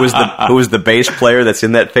who was the bass player that's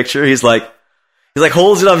in that picture. He's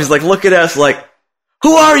holds it up, he's look at us,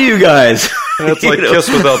 who are you guys? And it's Kiss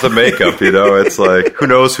without the makeup, It's who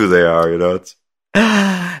knows who they are, It's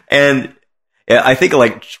and yeah, I think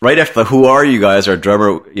right after the "Who are you guys?" our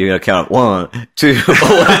drummer, count 1, 2, 1, 2, 3,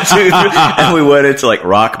 and we went into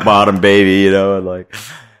Rock Bottom Baby, and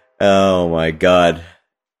oh my god!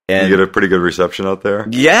 And you get a pretty good reception out there.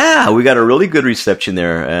 Yeah, we got a really good reception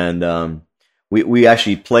there, and we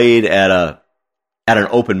actually played at an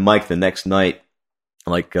open mic the next night,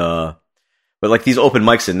 but these open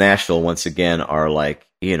mics in Nashville once again are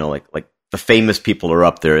the famous people are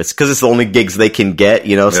up there. It's because it's the only gigs they can get,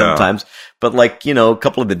 sometimes. But a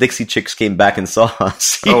couple of the Dixie Chicks came back and saw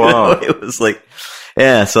us. Wow. It was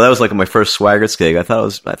yeah. So that was my first Swaggerts gig. I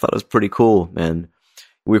thought it was pretty cool, and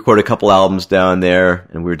we recorded a couple albums down there,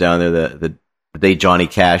 and we were down there the day Johnny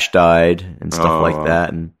Cash died and stuff like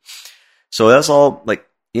that, and so that's all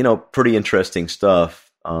pretty interesting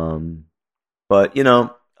stuff. But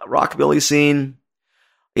rockabilly scene,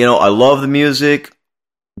 I love the music.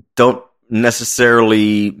 Don't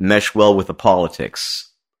necessarily mesh well with the politics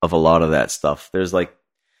of a lot of that stuff. There's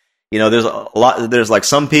there's a lot. There's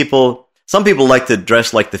some people like to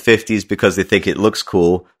dress like the 50s because they think it looks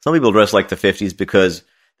cool. Some people dress like the 50s because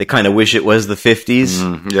they kind of wish it was the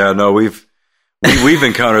 50s. Yeah, no, we've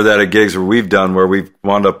encountered that at gigs where we've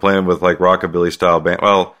wound up playing with rockabilly style band.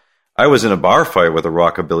 Well, I was in a bar fight with a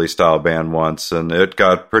rockabilly style band once, and it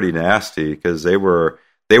got pretty nasty because they were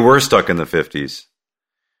stuck in the 50s.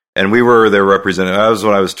 And they were represented. That was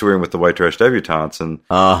when I was touring with the White Trash Debutantes, and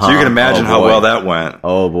so you can imagine how well that went.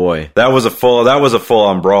 Oh boy, that was a full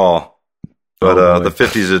on brawl. But the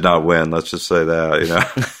 50s did not win. Let's just say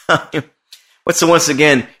that, But so once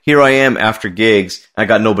again, here I am after gigs. I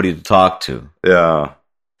got nobody to talk to. Yeah.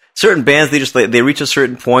 Certain bands, they reach a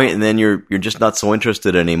certain point, and then you're just not so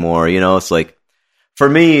interested anymore. It's for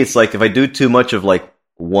me, it's if I do too much of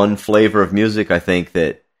one flavor of music, I think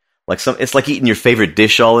that. It's like eating your favorite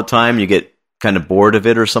dish all the time. You get kind of bored of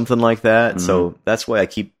it or something like that. Mm-hmm. So that's why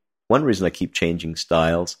one reason I keep changing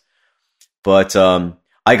styles. But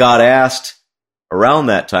I got asked around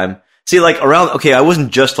that time. See, I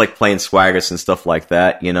wasn't just playing Swaggerts and stuff like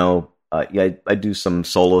that. I do some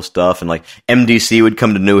solo stuff, and MDC would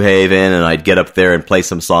come to New Haven, and I'd get up there and play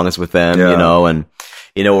some songs with them, and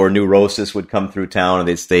or Neurosis would come through town, and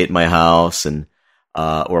they'd stay at my house, and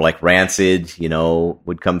or Rancid,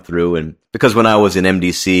 would come through. And because when I was in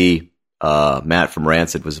MDC, Matt from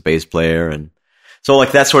Rancid was a bass player. And so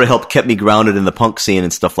that sort of kept me grounded in the punk scene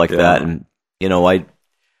and stuff like that. And,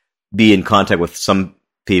 be in contact with some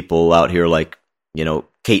people out here, like, you know,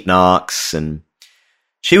 Kate Knox, and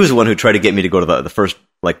she was the one who tried to get me to go to the first,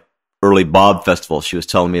 like, early Bob festival. She was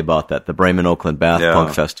telling me about that, the Bremen, Oakland, Bath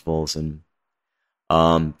punk festivals, and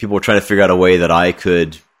people were trying to figure out a way that I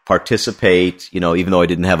could participate, you know, even though I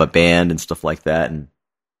didn't have a band and stuff like that. And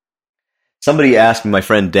somebody asked me, my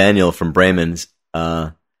friend Daniel from Bremen's,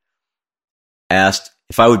 asked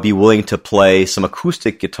if I would be willing to play some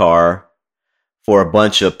acoustic guitar for a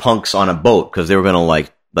bunch of punks on a boat, because they were going to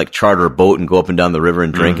like charter a boat and go up and down the river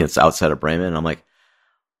and drink. And it's outside of Bremen. And I'm like,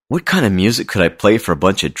 what kind of music could I play for a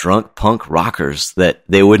bunch of drunk punk rockers that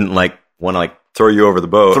they wouldn't like want to like throw you over the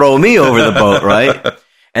boat, throw me over the boat, right?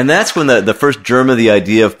 And that's when the first germ of the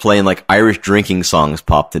idea of playing like Irish drinking songs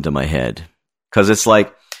popped into my head, because it's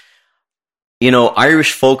like, you know,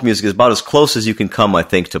 Irish folk music is about as close as you can come, I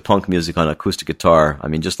think, to punk music on acoustic guitar. I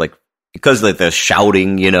mean, just like, because like there's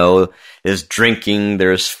shouting, you know, there's drinking,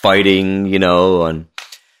 there's fighting, you know, and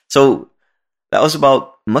so that was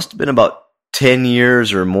must have been about 10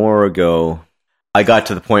 years or more ago, I got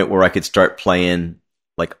to the point where I could start playing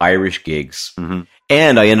like Irish gigs. Mm-hmm.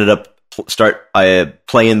 And I ended up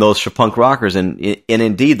playing those for punk rockers. And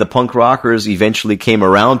indeed, the punk rockers eventually came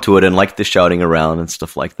around to it and liked the shouting around and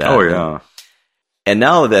stuff like that. Oh, yeah. And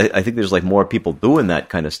now that I think there's like more people doing that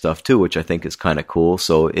kind of stuff too, which I think is kind of cool.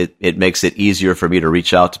 So it makes it easier for me to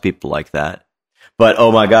reach out to people like that. But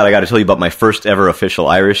oh my God, I got to tell you about my first ever official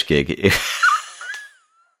Irish gig.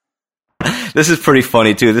 This is pretty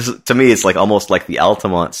funny too. To me, it's like almost like the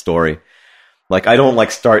Altamont story. Like, I don't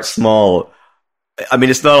like start small. I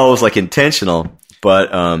mean, it's not always like intentional,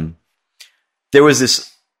 but there was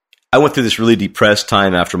this. I went through this really depressed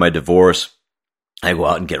time after my divorce. I go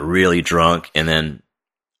out and get really drunk, and then,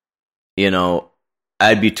 you know,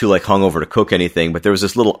 I'd be too like hungover to cook anything. But there was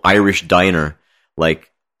this little Irish diner,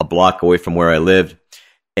 like a block away from where I lived,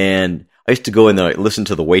 and I used to go in there, like, listen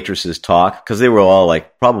to the waitresses talk, because they were all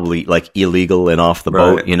like probably like illegal and off the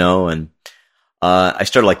boat, you know. And I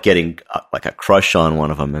started like getting like a crush on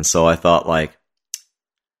one of them, and so I thought, like,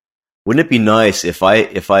 wouldn't it be nice if I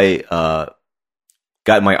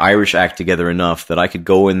got my Irish act together enough that I could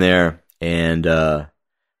go in there and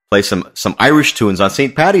play some Irish tunes on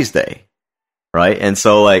St. Paddy's Day, right? And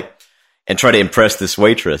so like, and try to impress this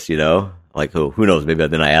waitress, you know, like who knows? Maybe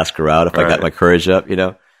then I ask her out if I got my courage up, you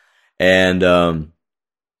know. And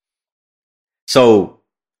so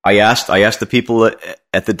I asked the people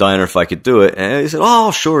at the diner if I could do it, and they said,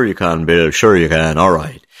 "Oh, sure you can, Bill. Sure you can. All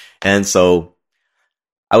right." And so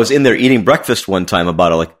I was in there eating breakfast one time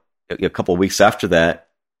about a couple of weeks after that,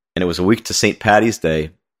 and it was a week to St. Paddy's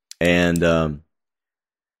Day, and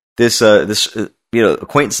this you know,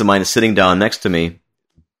 acquaintance of mine is sitting down next to me,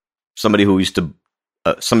 somebody who used to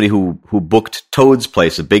somebody who booked Toad's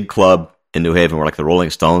Place, a big club in New Haven where like the Rolling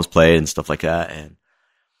Stones played and stuff like that. And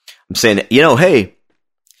I'm saying, you know, hey,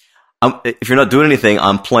 if you're not doing anything,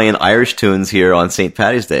 I'm playing Irish tunes here on St.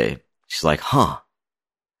 Paddy's Day. She's like, huh,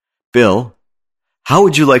 Bill, how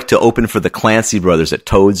would you like to open for the Clancy Brothers at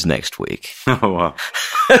Toad's next week? Oh, wow.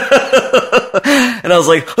 And I was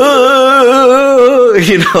like, oh,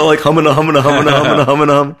 you know, like humming.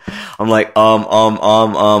 I'm like,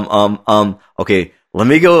 okay, let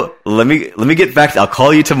me get back. I'll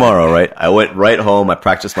call you tomorrow, right? I went right home. I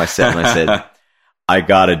practiced my set, and I said, I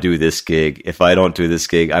gotta do this gig. If I don't do this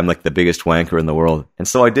gig, I'm like the biggest wanker in the world. And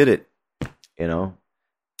so I did it, you know,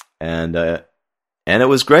 and it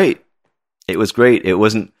was great. It was great. It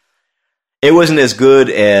wasn't as good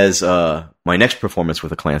as my next performance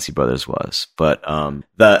with the Clancy Brothers was, but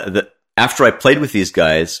after I played with these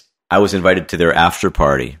guys, I was invited to their after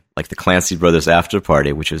party, like the Clancy Brothers after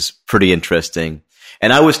party, which was pretty interesting.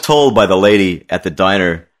 And I was told by the lady at the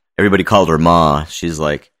diner, everybody called her Ma. She's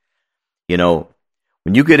like, you know,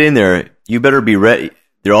 when you get in there, you better be ready.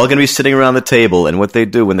 They're all going to be sitting around the table, and what they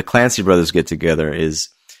do when the Clancy Brothers get together is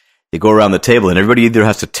they go around the table, and everybody either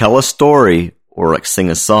has to tell a story or like sing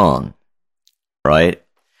a song, right?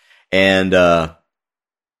 And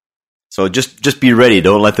so just be ready.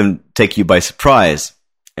 Don't let them take you by surprise.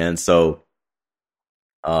 And so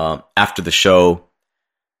after the show,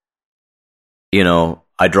 you know,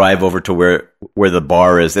 I drive over to where the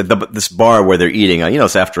bar is. This bar where they're eating, you know,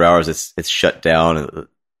 it's after hours. It's shut down.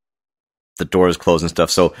 The door is closed and stuff.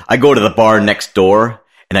 So I go to the bar next door,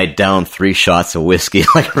 and I down 3 shots of whiskey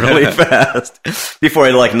like really fast before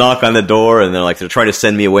I like knock on the door, and they're trying to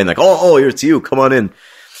send me away, and like, oh, it's you, come on in.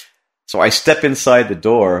 So I step inside the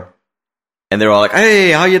door, and they're all like,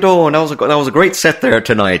 hey, how you doing? That was a great set there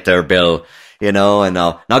tonight, there, Bill. You know, and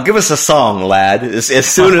now give us a song, lad. As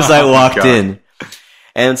soon as I walked in,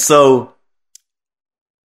 and so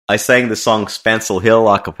I sang the song Spancel Hill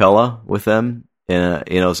a cappella with them. So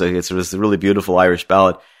it was a really beautiful Irish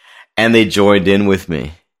ballad. And they joined in with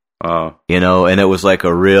me. Wow. And it was like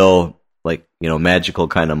a real, magical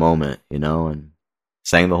kind of moment, and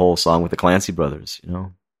sang the whole song with the Clancy Brothers,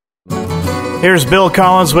 Here's Bill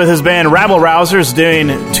Collins with his band Rabble Rousers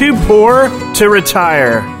doing Too Poor to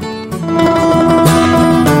Retire.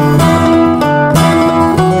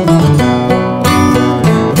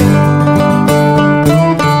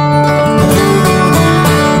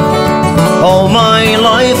 All my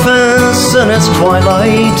life is in its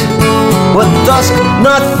twilight, with dusk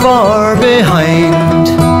not far behind.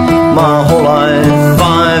 My whole life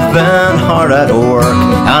I've been hard at work,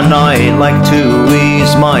 and I like to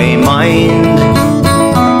ease my mind.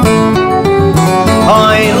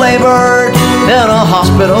 I labored in a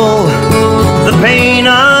hospital, the pain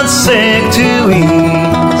and sick to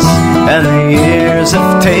ease, and the years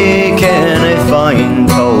have taken a fine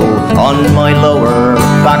toll on my lower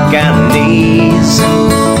back and knees.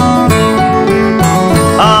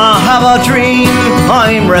 I have a dream,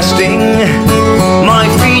 I'm resting, my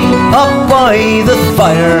feet up by the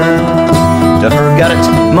fire. To forget it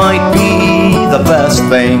might be the best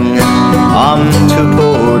thing, I'm too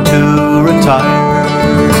poor to retire.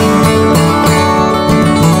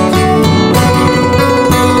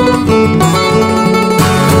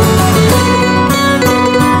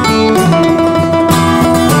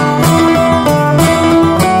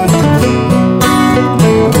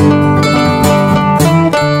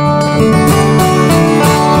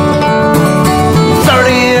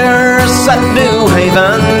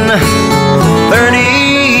 30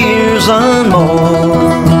 years and more.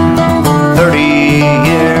 30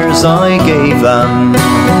 years I gave them,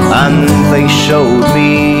 and they showed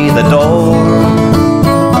me the door.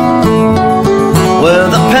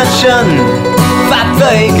 With a pension that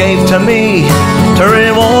they gave to me to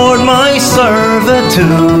reward my servitude,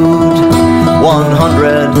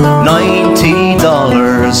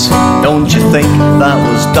 $190. Don't you think that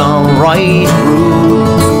was downright rude?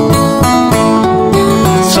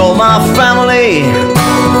 So my family,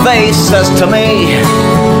 they says to me,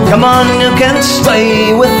 come on, you can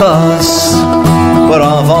stay with us. But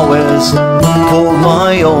I've always pulled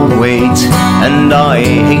my own weight, and I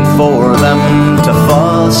hate for them to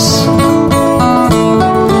fuss.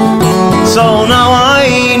 So now I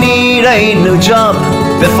need a new job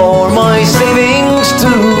before my savings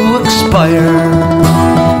to expire.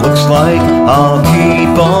 Looks like I'll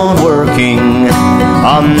keep on working,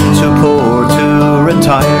 I'm too poor to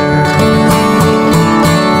retire.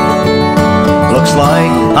 Looks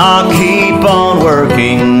like I'll keep on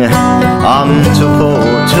working, I'm too poor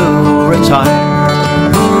to retire.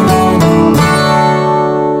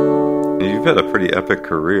 You've had a pretty epic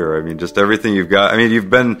career. I mean, just everything you've got. I mean,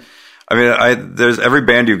 there's every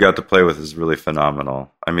band you've got to play with is really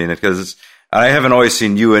phenomenal. I mean, because I haven't always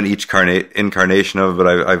seen you in each incarnation of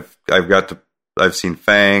it, but I've seen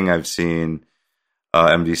Fang, I've seen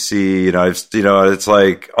MDC. It's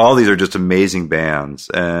like all these are just amazing bands,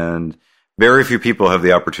 and very few people have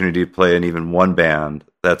the opportunity to play in even one band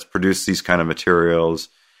that's produced these kind of materials,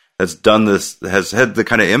 that's done this, has had the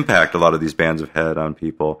kind of impact a lot of these bands have had on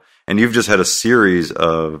people. And you've just had a series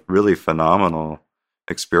of really phenomenal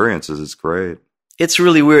experiences. It's great. It's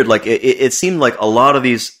really weird. Like it seemed like a lot of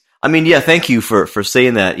these. I mean, yeah, thank you for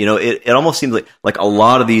saying that. It almost seemed like a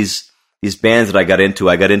lot of these bands that I got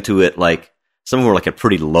into it like some were like at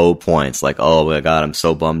pretty low points. Like, oh my God, I'm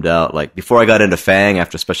so bummed out. Like before I got into Fang,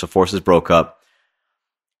 after Special Forces broke up,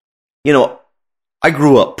 I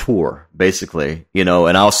grew up poor, basically. And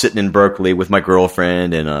I was sitting in Berkeley with my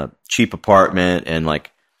girlfriend in a cheap apartment, and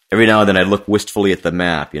like every now and then I'd look wistfully at the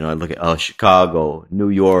map. I'd look at Chicago, New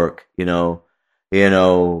York, Tampa,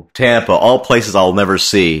 all places I'll never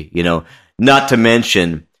see, not to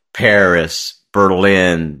mention Paris,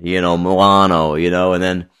 Berlin, Milano, and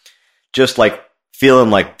then just like feeling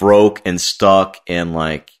like broke and stuck and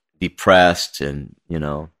like depressed and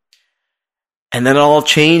then it all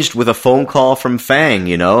changed with a phone call from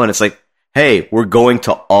Fang, and it's like, hey, we're going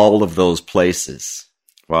to all of those places.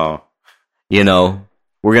 Wow. We're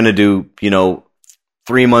going to do,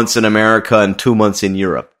 3 months in America and 2 months in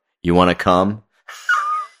Europe. You want to come?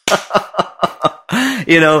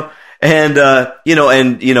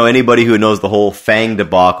 Anybody who knows the whole Fang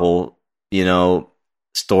debacle,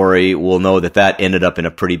 story will know that ended up in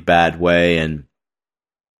a pretty bad way. And,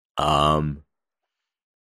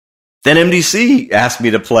 then MDC asked me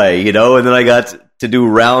to play, and then I got to do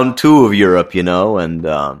round 2 of Europe, and,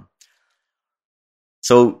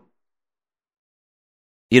 so,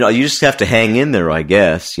 you just have to hang in there, I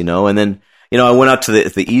guess, and then, I went out to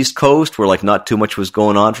the East Coast where like not too much was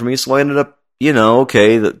going on for me. So I ended up,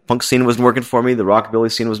 okay, the punk scene wasn't working for me. The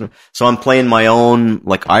rockabilly scene wasn't. So I'm playing my own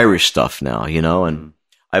like Irish stuff now, and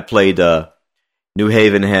I played, New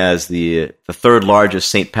Haven has the third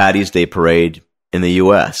largest St. Paddy's Day parade in the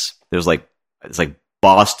U.S. It's like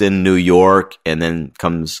Boston, New York, and then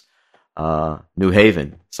comes New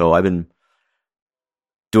Haven. So I've been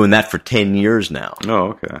doing that for 10 years now.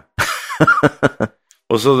 Oh, okay.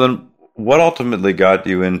 Well, so then what ultimately got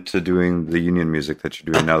you into doing the union music that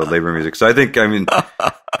you're doing now, the labor music? So I think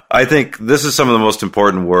this is some of the most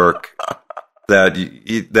important work that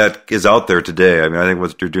is out there today. I mean, I think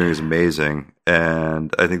what you're doing is amazing,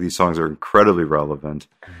 and I think these songs are incredibly relevant.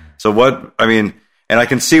 So and I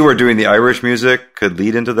can see where doing the Irish music could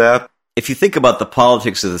lead into that. If you think about the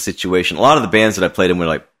politics of the situation, a lot of the bands that I played in were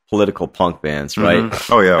like political punk bands, right?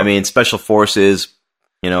 Mm-hmm. Oh, yeah. I mean, Special Forces,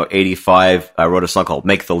 85, I wrote a song called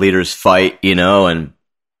Make the Leaders Fight, and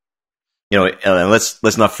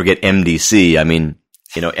let's not forget MDC. I mean,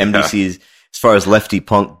 MDC, as far as lefty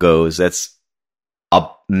punk goes, that's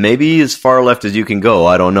maybe as far left as you can go.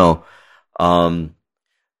 I don't know.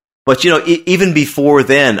 But, even before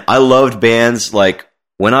then, I loved bands like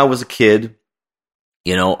when I was a kid,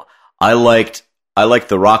 I liked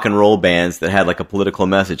the rock and roll bands that had like a political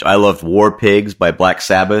message. I loved War Pigs by Black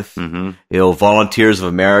Sabbath, Volunteers of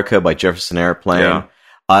America by Jefferson Airplane. Yeah.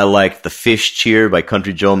 I liked The Fish Cheer by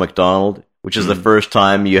Country Joe McDonald, which is the first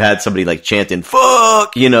time you had somebody like chanting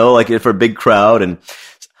 "fuck," like for a big crowd, and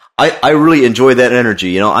I really enjoy that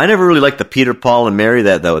energy. I never really liked the Peter, Paul, and Mary,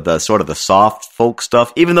 the sort of the soft folk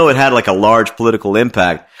stuff, even though it had like a large political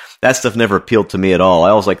impact. That stuff never appealed to me at all.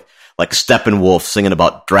 I always like Steppenwolf singing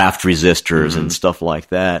about draft resistors and stuff like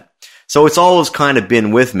that. So it's always kind of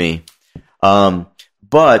been with me.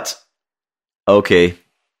 But okay,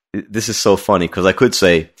 this is so funny because I could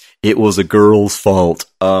say it was a girl's fault.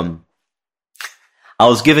 I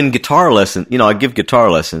was given guitar lessons. I give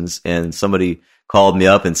guitar lessons, and somebody called me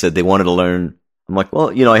up and said they wanted to learn. I'm like, well,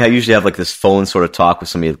 I usually have like this phone sort of talk with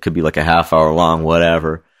somebody. It could be like a half hour long,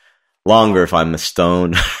 whatever. Longer if I'm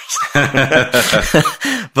stoned.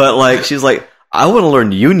 But like, she's like, I want to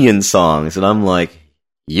learn Union songs. And I'm like,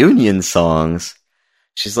 Union songs?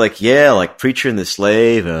 She's like, yeah, like Preacher and the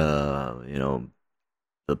Slave, the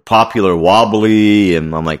Popular Wobbly.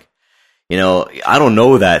 And I'm like, I don't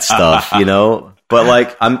know that stuff, But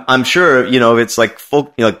like, I'm sure, if it's like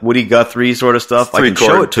folk, like Woody Guthrie sort of stuff, I can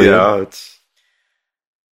show it to you.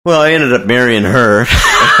 Well, I ended up marrying her.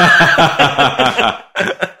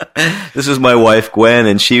 This was my wife, Gwen,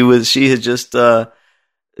 and she had just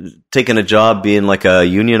taken a job being like a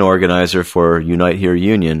union organizer for Unite Here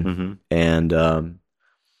Union. And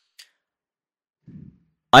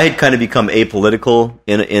I had kind of become apolitical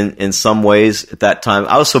in some ways at that time.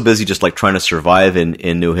 I was so busy just like trying to survive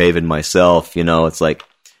in New Haven myself. It's like,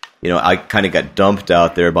 I kind of got dumped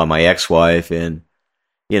out there by my ex-wife, and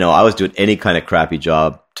I was doing any kind of crappy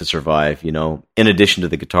job to survive, in addition to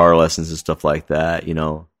the guitar lessons and stuff like that,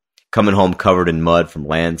 coming home covered in mud from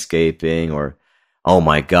landscaping, or, oh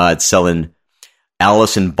my God, selling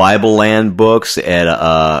Alice in Bible Land books at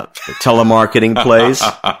a telemarketing place.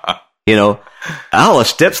 Alice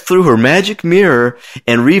steps through her magic mirror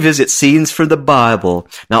and revisits scenes from the Bible.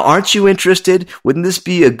 Now, aren't you interested? Wouldn't this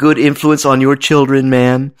be a good influence on your children,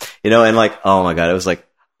 ma'am? And like, oh my God, it was like,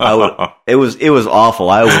 it was awful.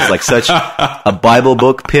 I was like such a Bible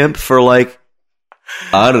book pimp for like,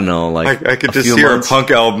 I don't know, like I could just hear a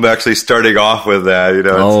punk album actually starting off with that,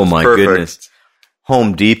 Oh my goodness.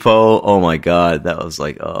 Home Depot. Oh my God. That was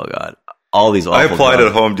like, oh God. All these awful I applied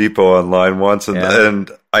jobs. at Home Depot online once, and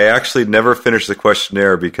I actually never finished the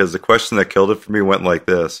questionnaire because the question that killed it for me went like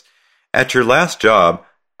this. At your last job,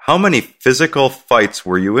 how many physical fights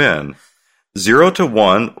were you in? 0 to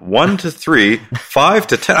 1, 1 to 3, 5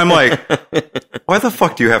 to 10. I'm like, why the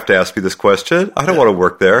fuck do you have to ask me this question? I don't want to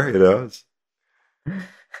work there,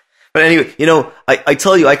 But anyway, I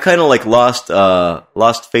tell you, I kind of like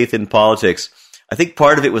lost faith in politics. I think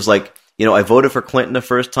part of it was like, I voted for Clinton the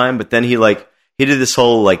first time, but then he did this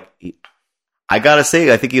whole I gotta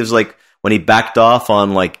say, I think he was like, when he backed off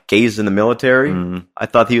on like gays in the military, I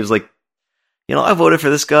thought he was like, I voted for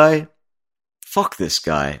this guy. Fuck this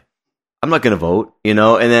guy. I'm not going to vote, and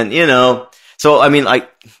then, so I mean, I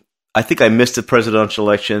think I missed the presidential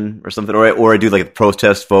election or something, or I do like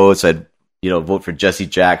protest votes. I'd, vote for Jesse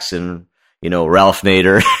Jackson, Ralph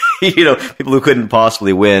Nader, people who couldn't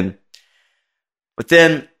possibly win. But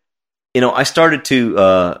then, I started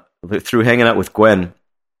to, through hanging out with Gwen,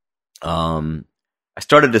 I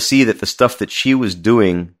started to see that the stuff that she was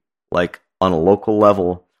doing, like on a local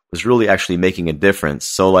level, was really actually making a difference.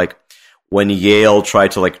 So like, when Yale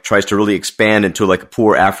tries to really expand into like a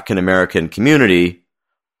poor African American community,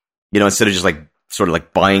 instead of just like sort of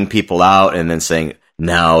like buying people out and then saying,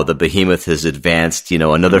 now the behemoth has advanced,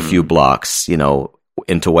 another few blocks,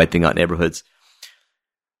 into wiping out neighborhoods.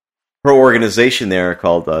 Her organization there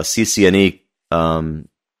called CCNE,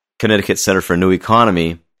 Connecticut Center for a New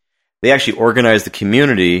Economy, they actually organized the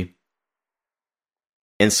community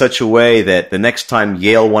in such a way that the next time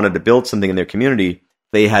Yale wanted to build something in their community,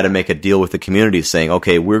 they had to make a deal with the community saying,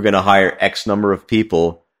 okay, we're going to hire X number of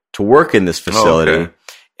people to work in this facility. Oh, okay.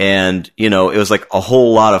 And, it was like a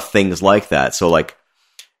whole lot of things like that. So like,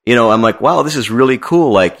 I'm like, wow, this is really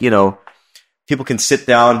cool. Like, people can sit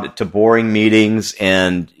down to boring meetings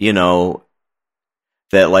and,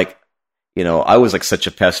 that like, I was like such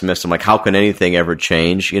a pessimist. I'm like, how can anything ever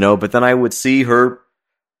change? But then I would see her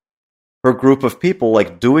group of people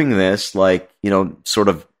like doing this, like, sort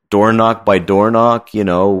of door knock by door knock,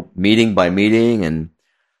 meeting by meeting.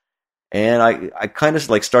 And I kind of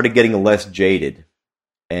like started getting less jaded.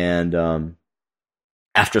 And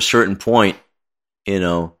after a certain point, she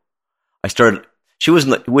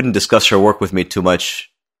wouldn't discuss her work with me too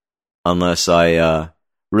much unless I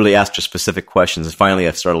really asked her specific questions. And finally,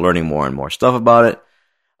 I started learning more and more stuff about it.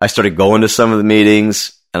 I started going to some of the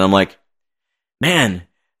meetings, and I'm like, man,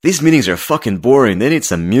 these meetings are fucking boring. They need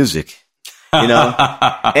some music, And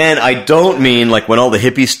I don't mean like when all the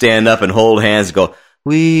hippies stand up and hold hands and go,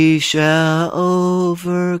 we shall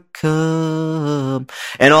overcome.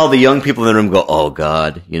 And all the young people in the room go, oh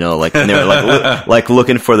God, like, and they're like, like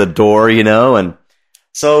looking for the door, and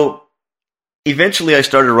so eventually I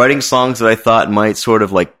started writing songs that I thought might sort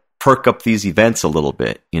of like perk up these events a little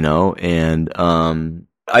bit, and,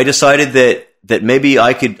 I decided that maybe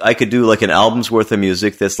I could do like an album's worth of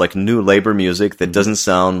music that's like new labor music that doesn't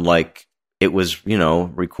sound like it was,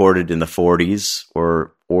 recorded in the 40s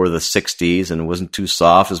or the 60s and it wasn't too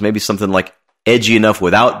soft. It was maybe something like edgy enough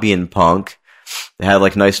without being punk. It had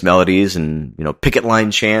like nice melodies and, picket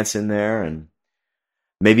line chants in there, and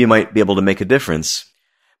maybe you might be able to make a difference.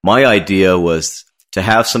 My idea was to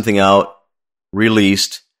have something out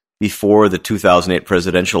released before the 2008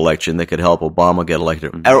 presidential election that could help Obama get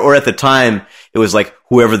elected. Or at the time, it was like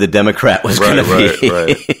whoever the Democrat was going to be.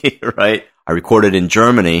 Right. Right. I recorded in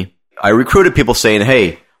Germany. I recruited people saying,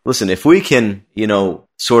 hey, listen, if we can,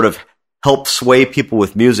 sort of help sway people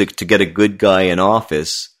with music to get a good guy in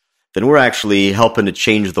office, then we're actually helping to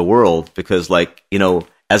change the world because, like,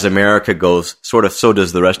 as America goes, sort of so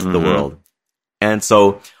does the rest of the world. And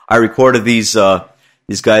so I recorded these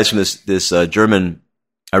guys from this German.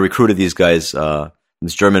 I recruited these guys,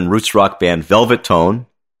 this German roots rock band, Velvet Tone,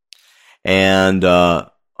 and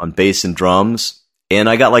on bass and drums. And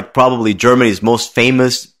I got like probably Germany's most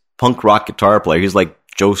famous punk rock guitar player. He's like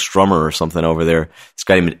Joe Strummer or something over there. This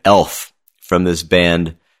guy named Elf from this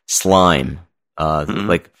band Slime.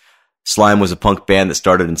 Like Slime was a punk band that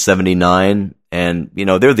started in '79, and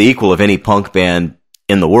they're the equal of any punk band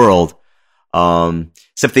in the world,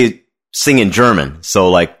 except they sing in German. So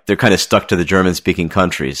like they're kind of stuck to the German-speaking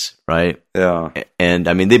countries, right? Yeah. And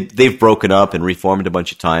I mean they've broken up and reformed a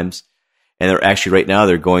bunch of times, and they're actually right now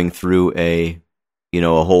they're going through a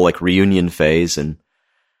whole like reunion phase and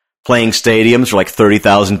playing stadiums for like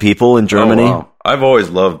 30,000 people in Germany. Oh, wow. I've always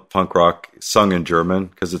loved punk rock sung in German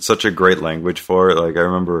because it's such a great language for it. Like I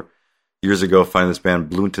remember years ago finding this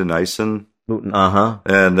band Bluten Eisen.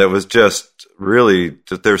 And that was just really,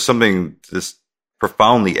 there's something just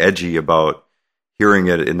profoundly edgy about hearing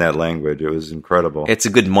it in that language. It was incredible. It's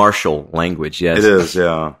a good martial language, yes. It is,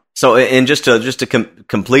 yeah. So, and just to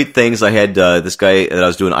complete things, I had this guy that I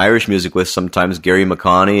was doing Irish music with, sometimes Gary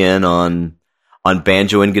McConney, in on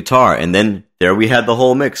banjo and guitar, and then there we had the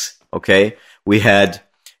whole mix. Okay, we had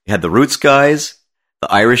the roots guys,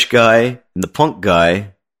 the Irish guy, and the punk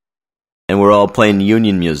guy, and we're all playing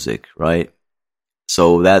union music, right?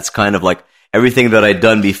 So that's kind of like everything that I'd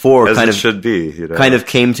done before, As kind it of should be, kind of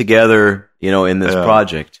came together, in this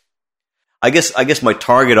project. I guess my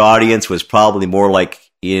target audience was probably more like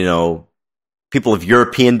people of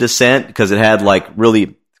European descent, because it had like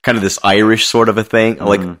really kind of this Irish sort of a thing,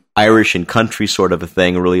 like Irish and country sort of a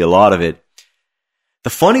thing, really a lot of it. The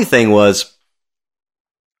funny thing was,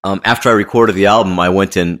 after I recorded the album, I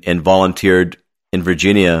went and volunteered in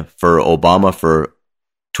Virginia for Obama for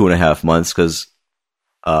 2.5 months because,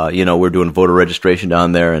 we're doing voter registration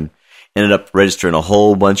down there and ended up registering a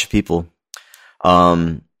whole bunch of people.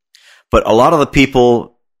 But a lot of the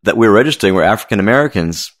people that we were registering were African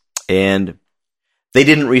Americans, and they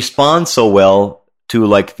didn't respond so well to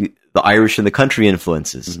like the Irish and the country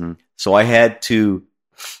influences. So I had to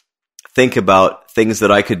think about things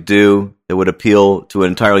that I could do that would appeal to an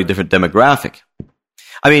entirely different demographic.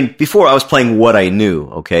 I mean, before I was playing what I knew,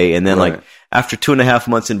 okay? And then like after 2.5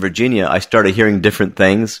 months in Virginia, I started hearing different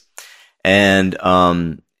things and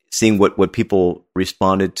seeing what people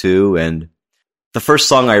responded to. And the first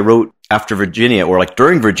song I wrote after Virginia, or like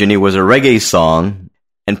during Virginia, was a reggae song,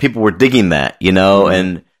 and people were digging that, you know,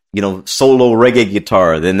 and, you know, solo reggae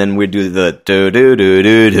guitar. Then we'd do the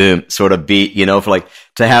do-do-do-do-do sort of beat, you know, for like,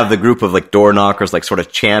 to have the group of like door knockers like sort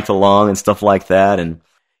of chant along and stuff like that. And,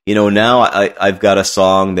 you know, now I've got a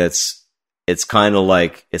song it's kind of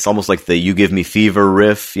like, it's almost like the You Give Me Fever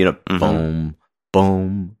riff, you know, boom,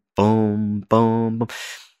 boom, boom, boom, boom.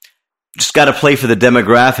 Just got to play for the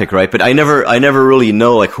demographic, right? But I never really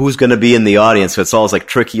know like who's going to be in the audience. So it's always like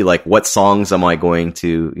tricky, like what songs am I going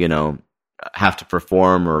to, you know, have to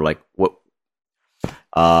perform, or like what's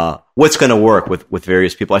going to work with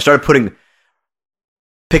various people. I started putting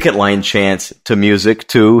picket line chants to music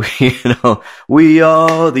too, you know, we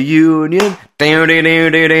are the Union, mighty,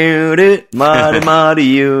 mighty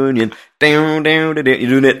Union,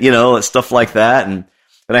 you know, stuff like that. And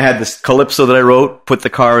then I had this calypso that I wrote, put the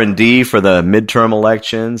car in D for the midterm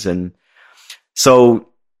elections. And so,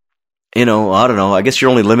 you know, I don't know, I guess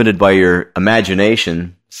you're only limited by your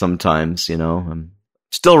imagination sometimes, you know. I'm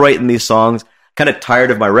still writing these songs, kind of tired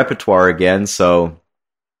of my repertoire again, so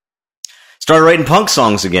started writing punk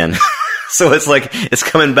songs again. So it's like, it's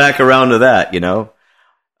coming back around to that, you know.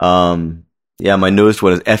 Yeah, my newest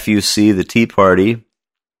one is FUC, the Tea Party.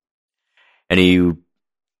 Any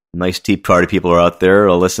nice Tea Party people are out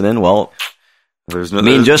there listening, well,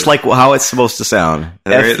 just like how it's supposed to sound.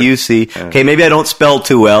 FUC. Okay, maybe I don't spell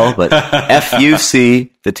too well, but FUC,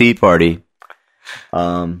 the Tea Party.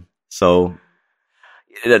 So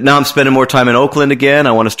now I'm spending more time in Oakland again.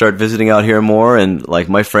 I want to start visiting out here more, and like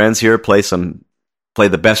my friends here play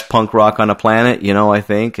the best punk rock on the planet, you know, I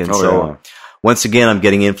think. And once again, I'm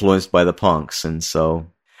getting influenced by the punks. And so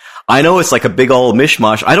I know it's like a big old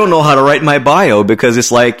mishmash. I don't know how to write my bio because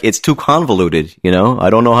it's like, it's too convoluted, you know,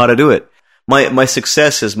 I don't know how to do it. My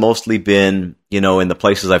success has mostly been, you know, in the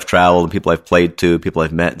places I've traveled, and people I've played to, people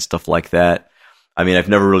I've met and stuff like that. I mean, I've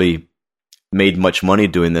never really made much money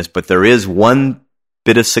doing this, but there is one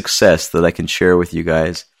bit of success that I can share with you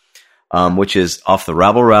guys, which is off the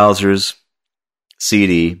Rabble Rousers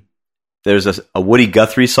CD. There's a Woody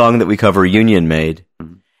Guthrie song that we cover, Union Made,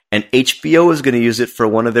 and HBO is going to use it for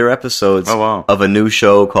one of their episodes of a new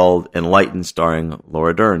show called Enlightened, starring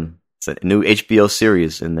Laura Dern. It's a new HBO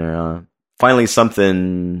series, and they're finally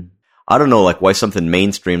something, I don't know, like why something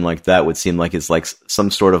mainstream like that would seem like it's like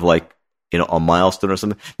some sort of like, you know, a milestone or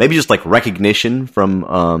something. Maybe just like recognition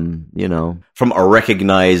from, you know, from a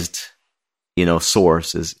recognized, you know,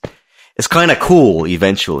 source is kind of cool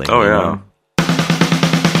eventually. Oh, yeah. Know?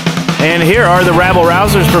 And here are the Rabble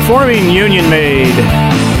Rousers performing Union Made.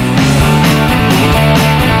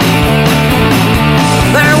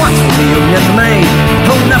 There once was a Union maid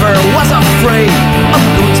who never was afraid of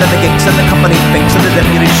boots and the gigs and the company things and the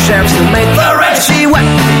deputy sheriffs who made the raid. She went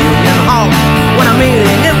to the Union Hall when a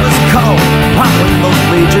meeting it was called. When those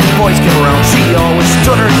Legion boys came around, she always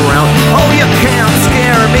stood her ground. Oh, you can't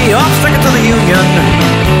scare me, I'm sticking to the Union.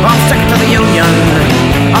 I'm sticking to the Union.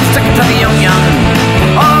 I'm sticking to the Union.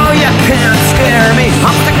 Oh, you can't scare me,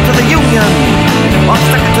 I'm sticking to the Union. I'm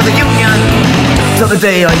sticking to the Union till the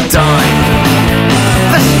day I die.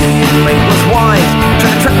 This Union maid was wise to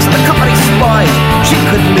the tricks of the company spies. She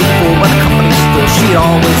couldn't be fooled by the company school. She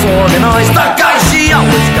always organized the guys. She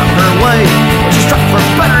always got her way when she struck for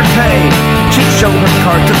better pay. She'd show her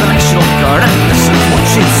card to the National Guard, and this is what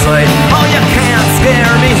she'd say: oh, you can't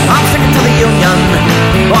scare me, I'm sticking to the Union.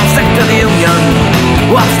 I'm sticking to the Union.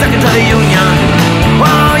 I'm sticking to the Union.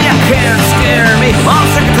 Oh, you can't scare me, I'm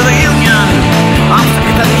sticking to the Union. I'm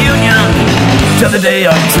sticking to the Union till the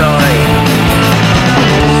day I die.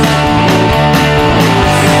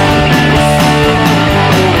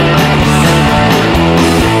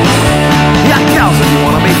 If you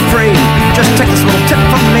wanna be free, just take this little tip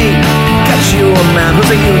from me. Get you a man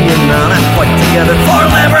who's a union man and fight together for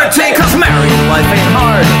liberty. Cause married life ain't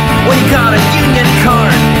hard when you got a union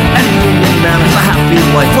card. And a union man has a happy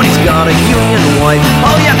life when he's got a union wife.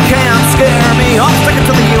 Oh, you can't scare me, I'm sticking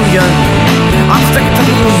to the union. I'm sticking to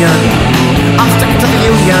the union. I'm sticking to the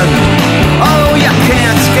union. Oh, you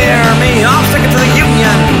can't scare me, I'm sticking to the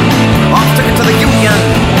union. I'm sticking to the union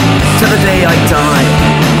till the day I die.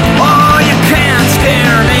 Oh, you can't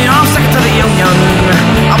scare me, I'm sticking to the union.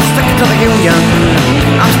 I'm sticking to the union.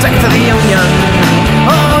 I'm sticking to the union.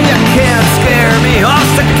 Oh, you can't scare me, I'm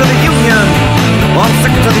sticking to the union. I'm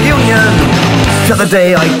sticking to the union till the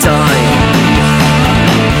day I die.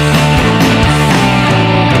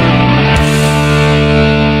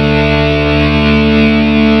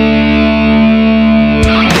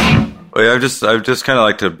 I just kind of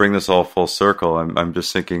like to bring this all full circle. I'm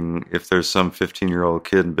just thinking if there's some 15-year-old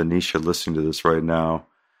kid in Benicia listening to this right now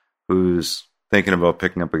who's thinking about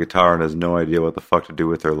picking up a guitar and has no idea what the fuck to do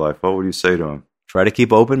with their life, what would you say to him? Try to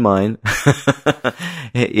keep open mind.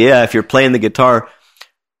 Yeah, if you're playing the guitar,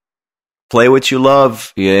 play what you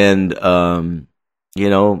love, and you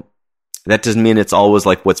know, that doesn't mean it's always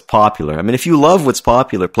like what's popular. I mean, if you love what's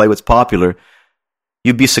popular, play what's popular,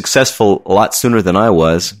 you'd be successful a lot sooner than I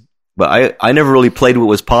was. But I never really played what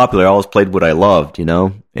was popular. I always played what I loved, you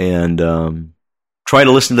know, and try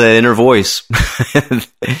to listen to that inner voice, you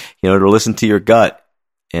know, to listen to your gut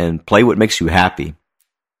and play what makes you happy.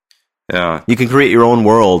 Yeah. You can create your own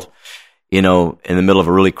world, you know, in the middle of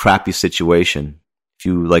a really crappy situation if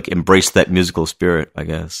you like embrace that musical spirit, I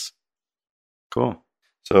guess. Cool.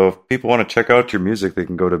 So if people want to check out your music, they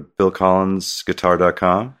can go to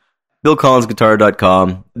BillCollinsGuitar.com.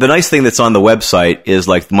 BillCollinsGuitar.com. The nice thing that's on the website is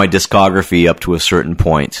like my discography up to a certain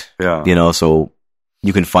point. Yeah. You know, so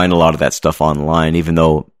you can find a lot of that stuff online, even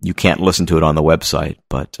though you can't listen to it on the website.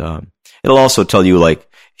 But it'll also tell you, like,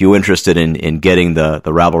 if you're interested in getting the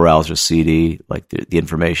Rabble Rouser CD, like the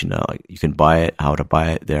information, like you can buy it, how to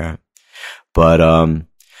buy it there. But,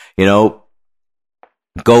 you know,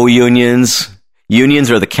 go unions. Unions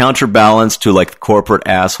are the counterbalance to like the corporate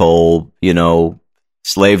asshole, you know,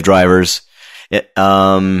 slave drivers. That's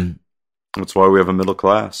why we have a middle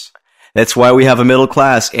class. That's why we have a middle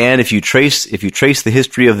class. And if you trace the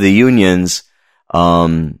history of the unions,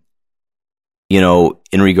 you know,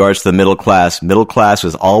 in regards to the middle class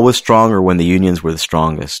was always stronger when the unions were the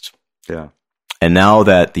strongest. Yeah. And now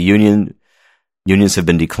that the unions have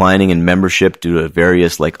been declining in membership due to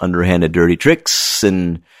various like underhanded dirty tricks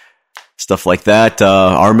and stuff like that,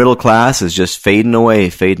 our middle class is just fading away.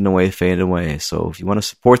 So if you want to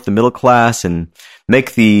support the middle class and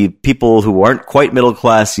make the people who aren't quite middle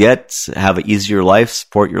class yet have an easier life,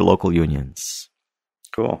 support your local unions.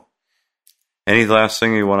 Cool. Any last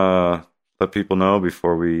thing you want to let people know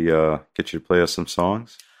before we get you to play us some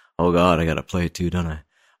songs? Oh God, I got to play it too, don't I?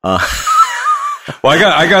 Well,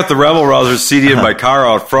 I got the Rebel Rouser CD in my car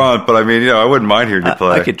out front, but I mean, you know, I wouldn't mind hearing you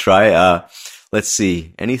play. I could try. Let's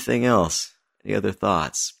see. Anything else? Any other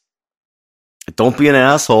thoughts? Don't be an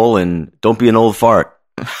asshole and don't be an old fart.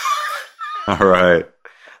 All right.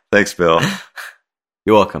 Thanks, Bill.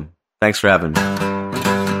 You're welcome. Thanks for having me.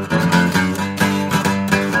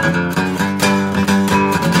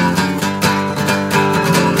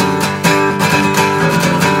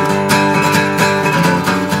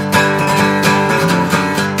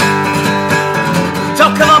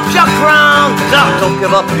 Don't give up your ground. No, don't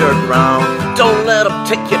give up your ground. Don't let them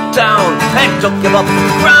take you down. And don't give up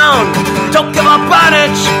your ground. Don't give up an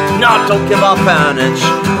inch. No, don't give up an inch.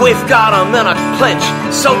 We've got them in a clinch,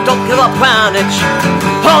 so don't give up an inch.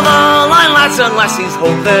 Hold the line, lads and lassies,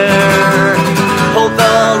 hold there. Hold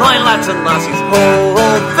the line, lads and lassies,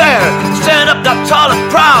 hold there. Stand up, not tall and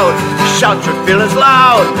proud. Shout your feelings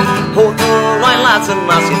loud. Hold the line, lads and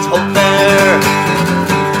lassies, hold there.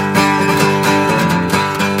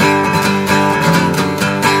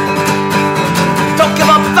 Don't give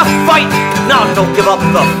up the fight. No, don't give up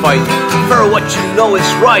the fight for what you know is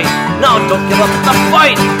right. No, don't give up the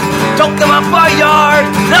fight. Don't give up a yard.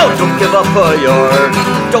 No, don't give up a yard.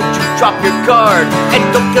 Don't you drop your guard and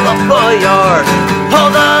don't give up a yard.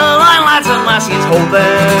 Hold the line, lads and lassies, hold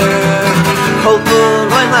there. Hold the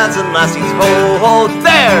line, lads and lassies, hold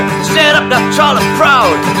there. Stand up, now tall and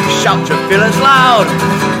proud. Shout your feelings loud.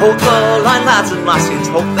 Hold the line, lads and lassies,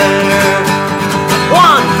 hold there.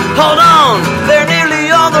 One, hold on, they're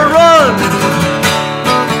nearly on the run.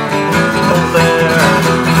 Hold there.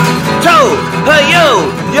 Two, hey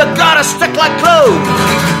you gotta stick like glue.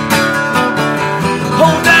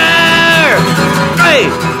 Hold there. Three,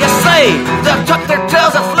 you say they'll tuck their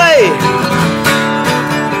tails and flay.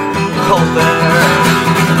 Hold there.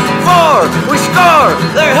 Four, we score,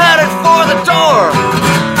 they're headed for the door.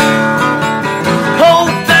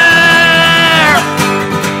 Hold there.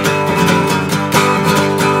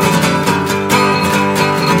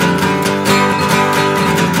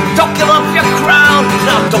 Don't give up your crown.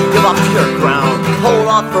 No, don't give up your ground. Hold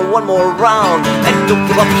on for one more round. And don't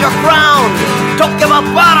give up your ground. Don't give up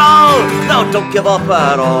at all. No, don't give up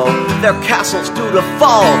at all. Their castle's due to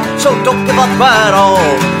fall, so don't give up at all.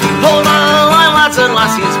 Hold the line, lads and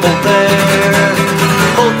lassies, hold there.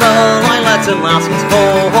 Hold the line, lads and lassies,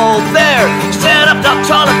 hold there. Stand up, now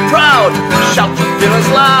tall and proud. Shout your feelings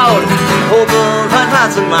loud. Hold the line,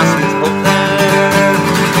 lads and lassies, hold there.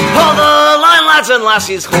 Hold the line, lads and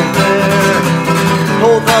lassies, hold there.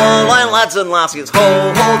 Hold the line, lads and lassies,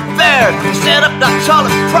 hold there. Stand up, not tall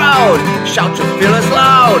and proud. Shout your feelings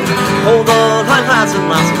loud. Hold the line, lads and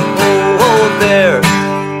lassies, hold there.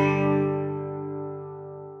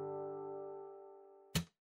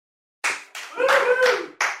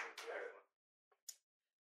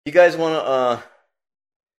 You guys want to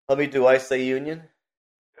help me do I Say Union?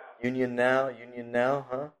 Union now,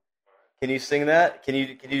 huh? Can you sing that? Can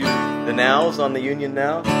you do the nows on the Union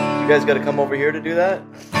now? You guys got to come over here to do that?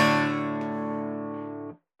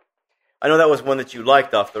 I know that was one that you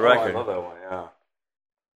liked off the record. I love that one, yeah.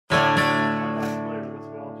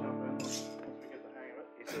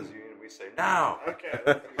 He says Union, we say now. Okay.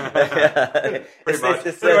 Pretty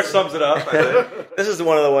much sums it up, I think. This is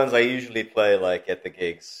one of the ones I usually play like at the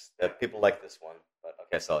gigs. That people like this one. But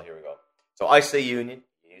okay, so here we go. So I say Union,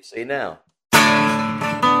 you say now.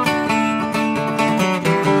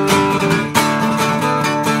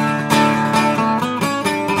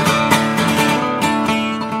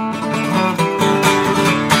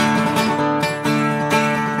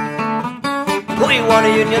 We want a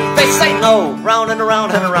union, they say no. Round and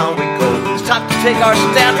around and around we go. It's time to take our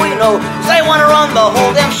stand, we know. 'Cause they want to run the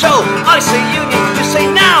whole damn show. I say union, you say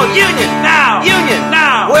now. Union, now. Union,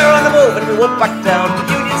 now. We're on the move and we won't back down.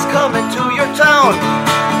 Union's coming to your town.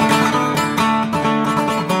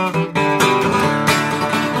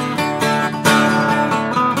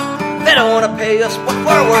 They don't want to pay us what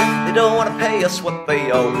we're worth. They don't want to pay us what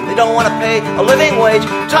they owe. They don't want to pay a living wage.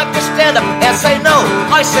 Time to stand up and say no.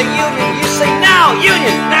 I say union, you say now.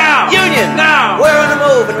 Union, now. Union, now. We're on the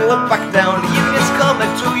move and we won't back down. The union's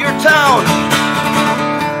coming to your town.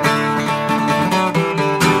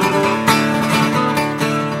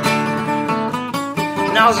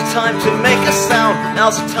 Now's the time to make a sound.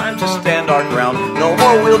 Now's the time to stand our ground. No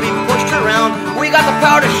more we'll be pushed around. We got the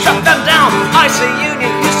power to shut them down. I say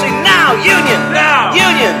union, you say now. Union, now.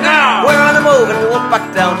 Union, now. We're on the move and we won't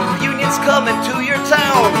back down. The union's coming to your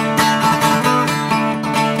town.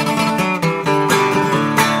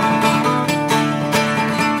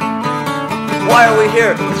 Why are we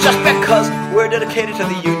here? It's just because we're dedicated to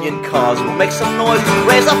the union cause. We'll make some noise,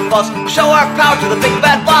 raise a fuss, show our power to the big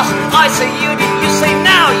bad boss. I say union, you say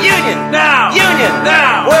now. Union, now. Union,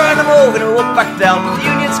 now. We're on the move and we won't back down. The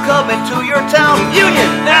union's coming to your town.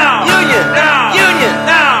 Union, now. Union, now. Union,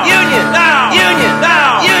 now. Union, now. Union,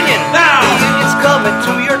 now. Union, now. The union's coming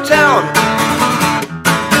to your town.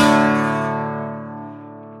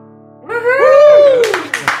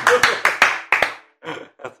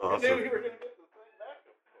 That's awesome.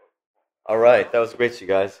 All right, that was great, you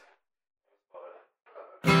guys.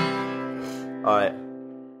 All right.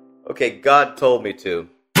 Okay, God told me to.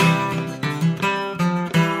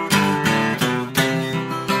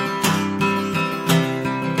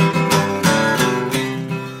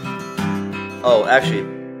 Oh, actually,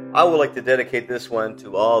 I would like to dedicate this one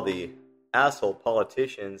to all the asshole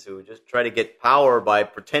politicians who just try to get power by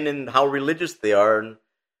pretending how religious they are,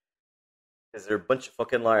 because they're a bunch of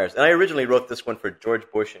fucking liars. And I originally wrote this one for George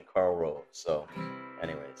Bush and Karl Rove. So,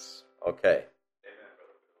 anyways, okay.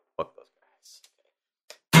 Fuck those guys.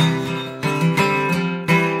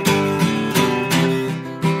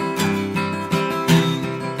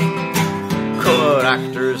 Good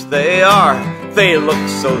actors they are. They look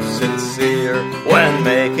so sincere. When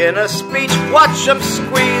making a speech, watch them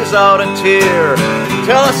squeeze out a tear.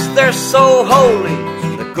 Tell us they're so holy,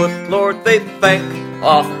 the good Lord they thank.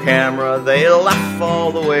 Off camera, they laugh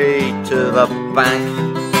all the way to the bank.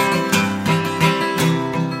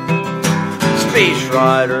 Speech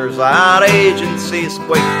writers at agencies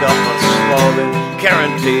wake up a slogan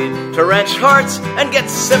guaranteed to wrench hearts and get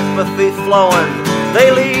sympathy flowing. They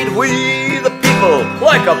lead we, the people,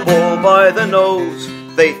 like a bull by the nose.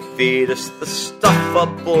 They feed us the stuff a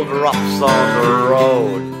bull drops on the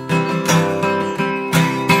road.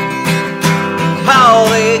 How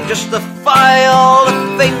they justify all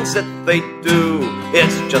the things that they do.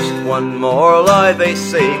 It's just one more lie they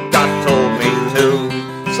say God told me to.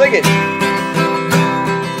 Sing it.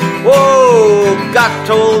 Whoa, God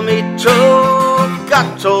told me to.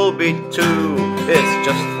 God told me to. It's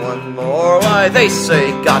just one more lie they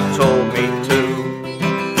say God told me to.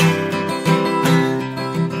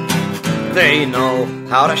 They know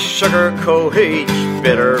how to sugarcoat each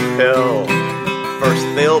bitter pill. First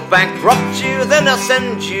they'll bankrupt you, then they'll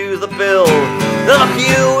send you the bill. They'll look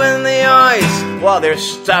you in the eyes while they're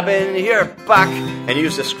stabbing your back and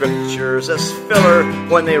use the scriptures as filler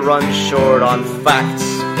when they run short on facts.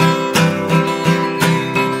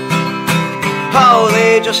 How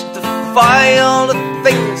they justify all the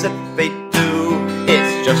things that they do.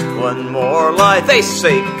 It's just one more lie they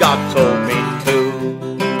say God told me to.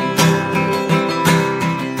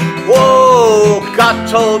 God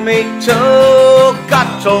told me to,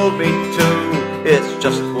 God told me to. It's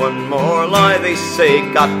just one more lie they say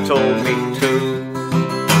God told me to.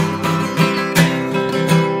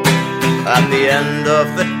 At the end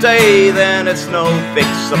of the day, then it's no big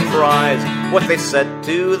surprise what they said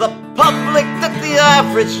to the public that the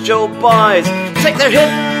average Joe buys. Take their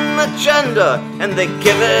hidden agenda and they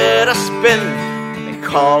give it a spin. They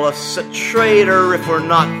call us a traitor if we're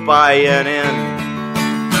not buying in.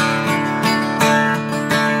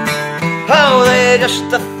 How they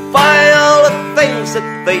justify all the things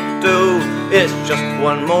that they do is just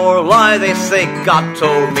one more lie they say God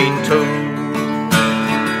told me to.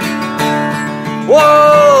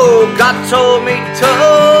 Whoa, God told me to,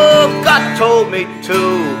 God told me to.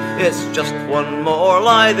 It's just one more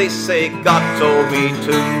lie they say God told me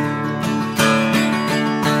to.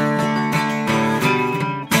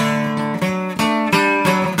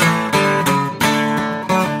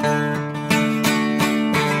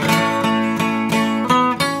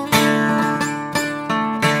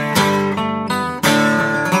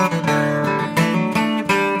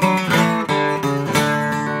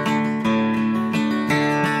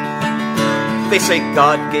 They say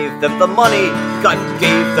God gave them the money, God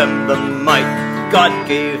gave them the might, God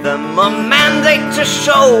gave them a mandate to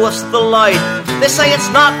show us the light. They say it's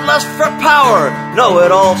not lust for power, no, it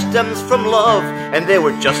all stems from love, and they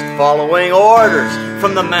were just following orders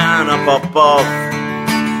from the man up above.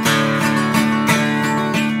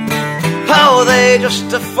 How they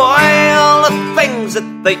justify all the things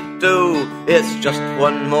that they do, it's just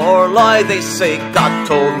one more lie they say God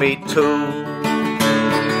told me to.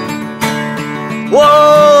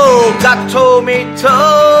 Whoa, God told me to,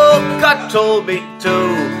 God told me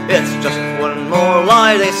to. It's just one more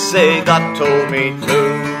lie they say God told me to.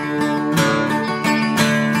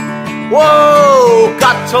 Whoa,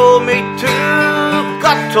 God told me to,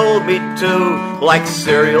 God told me to. Like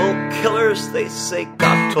serial killers they say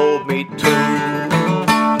God told me to.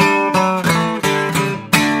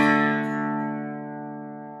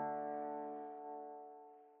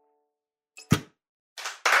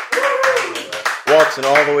 Waltzing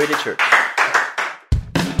all the way to church.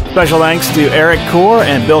 Special thanks to Eric Core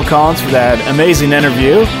and Bill Collins for that amazing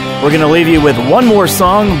interview. We're going to leave you with one more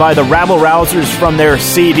song by the Rabble Rousers from their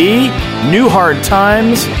CD, New Hard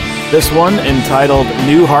Times. This one entitled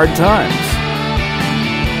New Hard Times.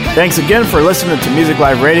 Thanks again for listening to Music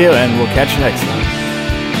Live Radio, and we'll catch you next time.